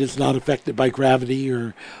that is not affected by gravity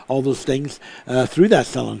or all those things through that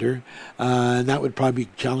cylinder, and that would probably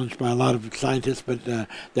be challenged by a lot of scientists, but that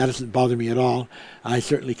doesn't bother me at all. I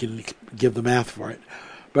certainly can give the math for it.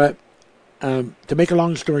 But to make a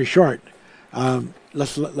long story short,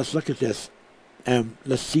 let's look at this, and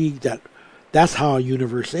let's see that that's how a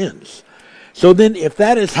universe ends. So then, if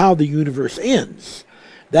that is how the universe ends,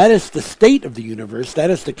 that is the state of the universe, that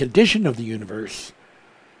is the condition of the universe,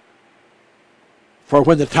 for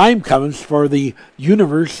when the time comes for the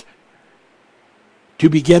universe to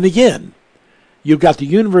begin again. You've got the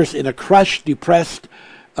universe in a crushed, depressed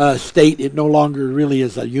state. It no longer really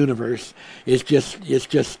is a universe. It's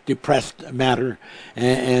just depressed matter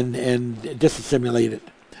and disassimilated.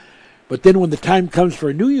 But then when the time comes for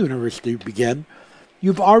a new universe to begin,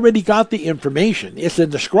 you've already got the information. It's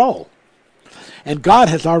in the scroll. And God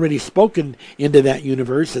has already spoken into that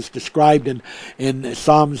universe, as described in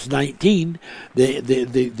Psalms 19,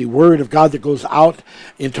 the word of God that goes out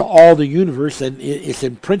into all the universe, and it's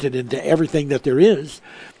imprinted into everything that there is.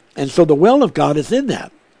 And so the will of God is in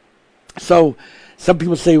that. So some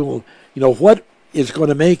people say, well, what is going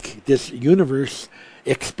to make this universe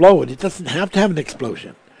explode? It doesn't have to have an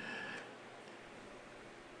explosion.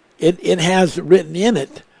 It has written in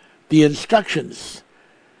it the instructions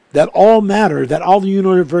that all matter, that all the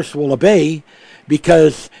universe will obey,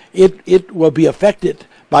 because it will be affected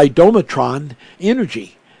by Domatron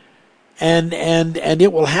energy, and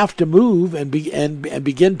it will have to move and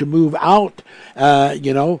begin to move out,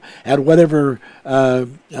 at whatever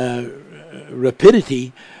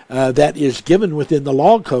rapidity that is given within the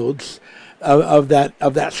law codes of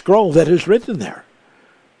that scroll that is written there.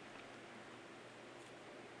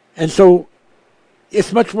 And so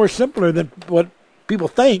it's much more simpler than what people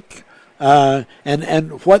think,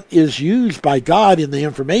 and what is used by God in the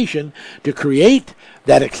information to create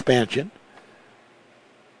that expansion,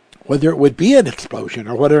 whether it would be an explosion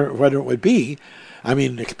or whether it would be. I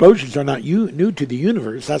mean, explosions are not new to the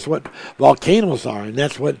universe. That's what volcanoes are, and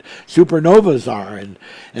that's what supernovas are, and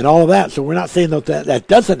all of that. So we're not saying that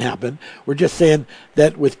doesn't happen. We're just saying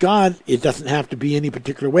that with God, it doesn't have to be any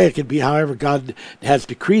particular way. It can be however God has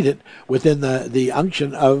decreed it within the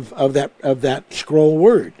unction of that scroll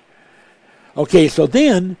word. Okay, so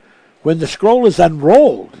then, when the scroll is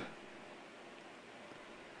unrolled,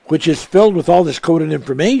 which is filled with all this coded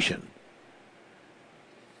information,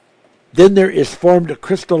 then there is formed a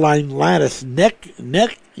crystalline lattice a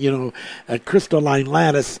crystalline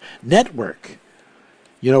lattice network,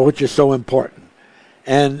 which is so important.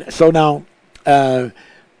 And so now,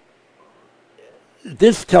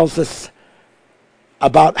 this tells us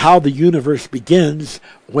about how the universe begins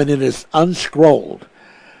when it is unscrolled.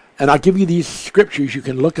 And I'll give you these scriptures you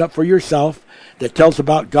can look up for yourself that tells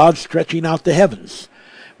about God stretching out the heavens.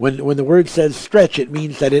 When the word says stretch, it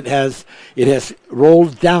means that it has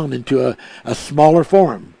rolled down into a smaller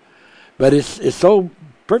form. But it's so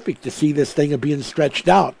perfect to see this thing of being stretched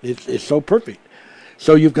out. It's so perfect.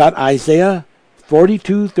 So you've got Isaiah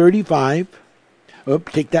 42:35.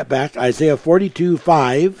 Take that back. Isaiah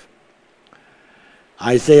 42:5.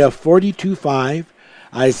 Isaiah 42:5.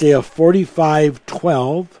 Isaiah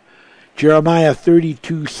 45:12. Jeremiah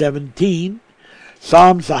 32:17.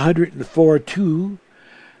 Psalms 104:2.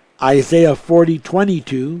 Isaiah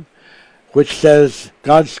 40:22, which says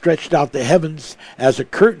God stretched out the heavens as a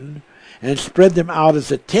curtain and spread them out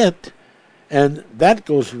as a tent, and that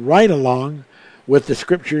goes right along with the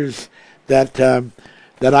scriptures that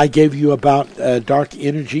I gave you about dark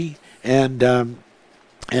energy and dark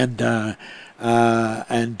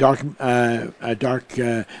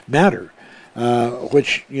matter,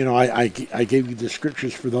 which I gave you the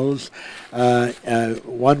scriptures for those.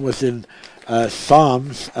 One was in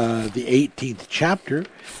Psalms, the 18th chapter,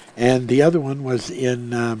 and the other one was in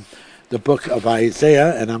the book of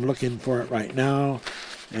Isaiah, and I'm looking for it right now,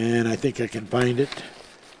 and I think I can find it,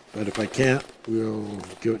 but if I can't, we'll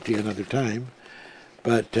give it to you another time.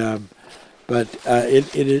 But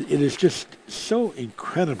it is just so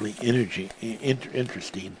incredibly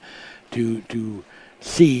interesting to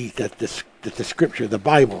see that the Scripture, the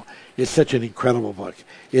Bible, is such an incredible book.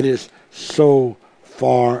 It is so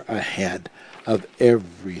far ahead of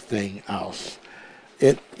everything else.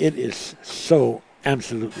 It is so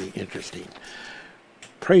absolutely interesting.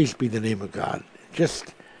 Praise be the name of God.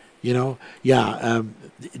 Just It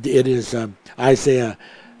is Isaiah,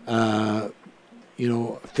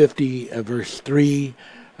 50 verse 3,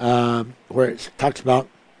 where it talks about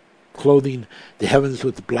clothing the heavens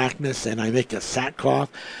with blackness, and I make a sackcloth.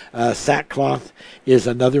 Sackcloth is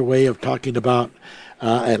another way of talking about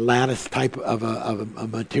a lattice type of a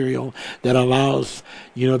material that allows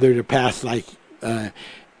there to pass like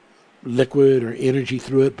liquid or energy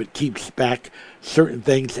through it, but keeps back certain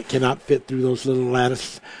things that cannot fit through those little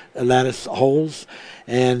lattice holes,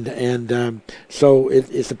 and so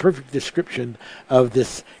it's a perfect description of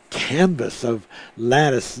this canvas of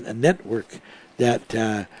lattice network that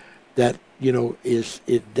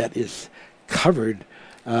is covered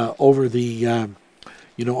over the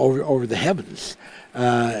over the heavens.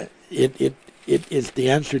 It is the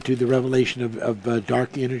answer to the revelation of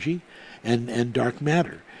dark energy and dark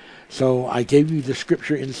matter. So I gave you the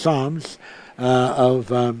scripture in Psalms of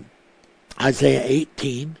Isaiah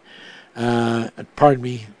 18. Pardon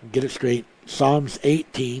me, get it straight. Psalms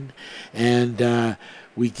 18, and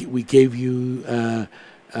we gave you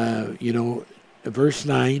verse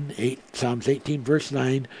 9, Psalms 18, verse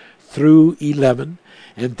 9 through 11,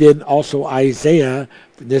 and then also Isaiah.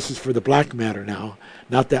 This is for the black matter now,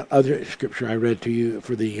 not that other scripture I read to you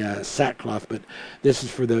for the sackcloth, but this is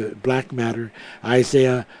for the black matter.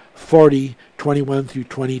 Isaiah 40, 21 through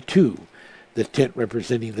 22, the tent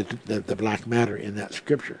representing the black matter in that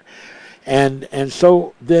scripture, and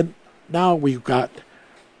so then now we've got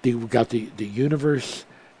the universe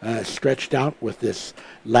stretched out with this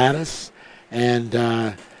lattice, and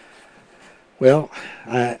I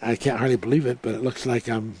can't hardly believe it, but it looks like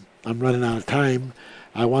I'm running out of time.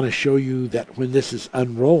 I want to show you that when this is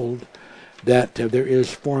unrolled, that there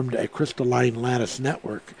is formed a crystalline lattice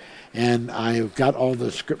network, and I've got all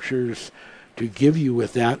the scriptures to give you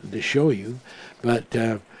with that and to show you. But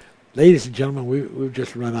ladies and gentlemen, we've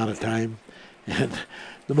just run out of time, and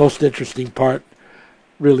the most interesting part,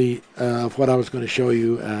 really, of what I was going to show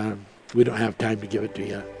you, we don't have time to give it to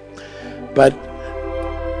you. But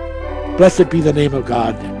blessed be the name of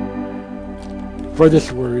God for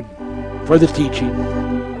this word, for the teaching.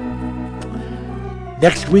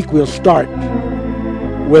 Next week we'll start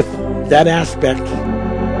with that aspect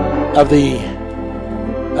of the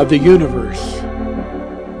universe,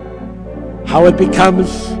 how it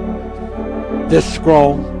becomes this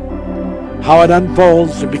scroll, how it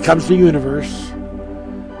unfolds and becomes the universe,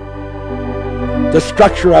 the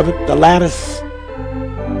structure of it, the lattice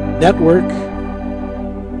network,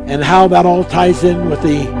 and how that all ties in with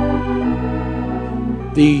the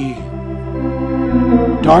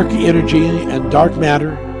dark energy and dark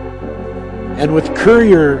matter, and with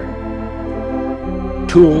courier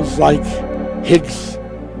tools like Higgs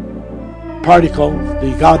particle,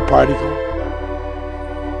 the God particle.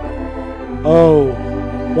 Oh,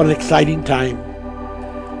 what an exciting time.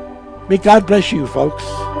 May God bless you, folks.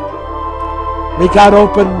 May God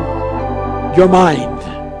open your mind,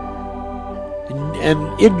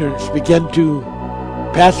 and ignorance begin to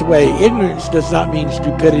pass away. Ignorance does not mean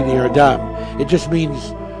stupidity or dumb. It just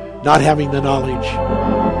means not having the knowledge.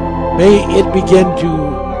 May it begin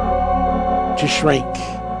to shrink.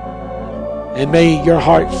 And may your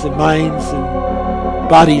hearts and minds and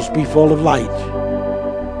bodies be full of light,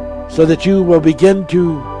 so that you will begin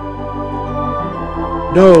to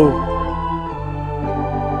know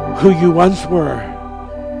who you once were.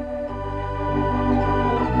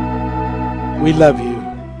 We love you.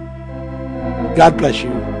 God bless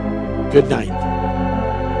you. Good night.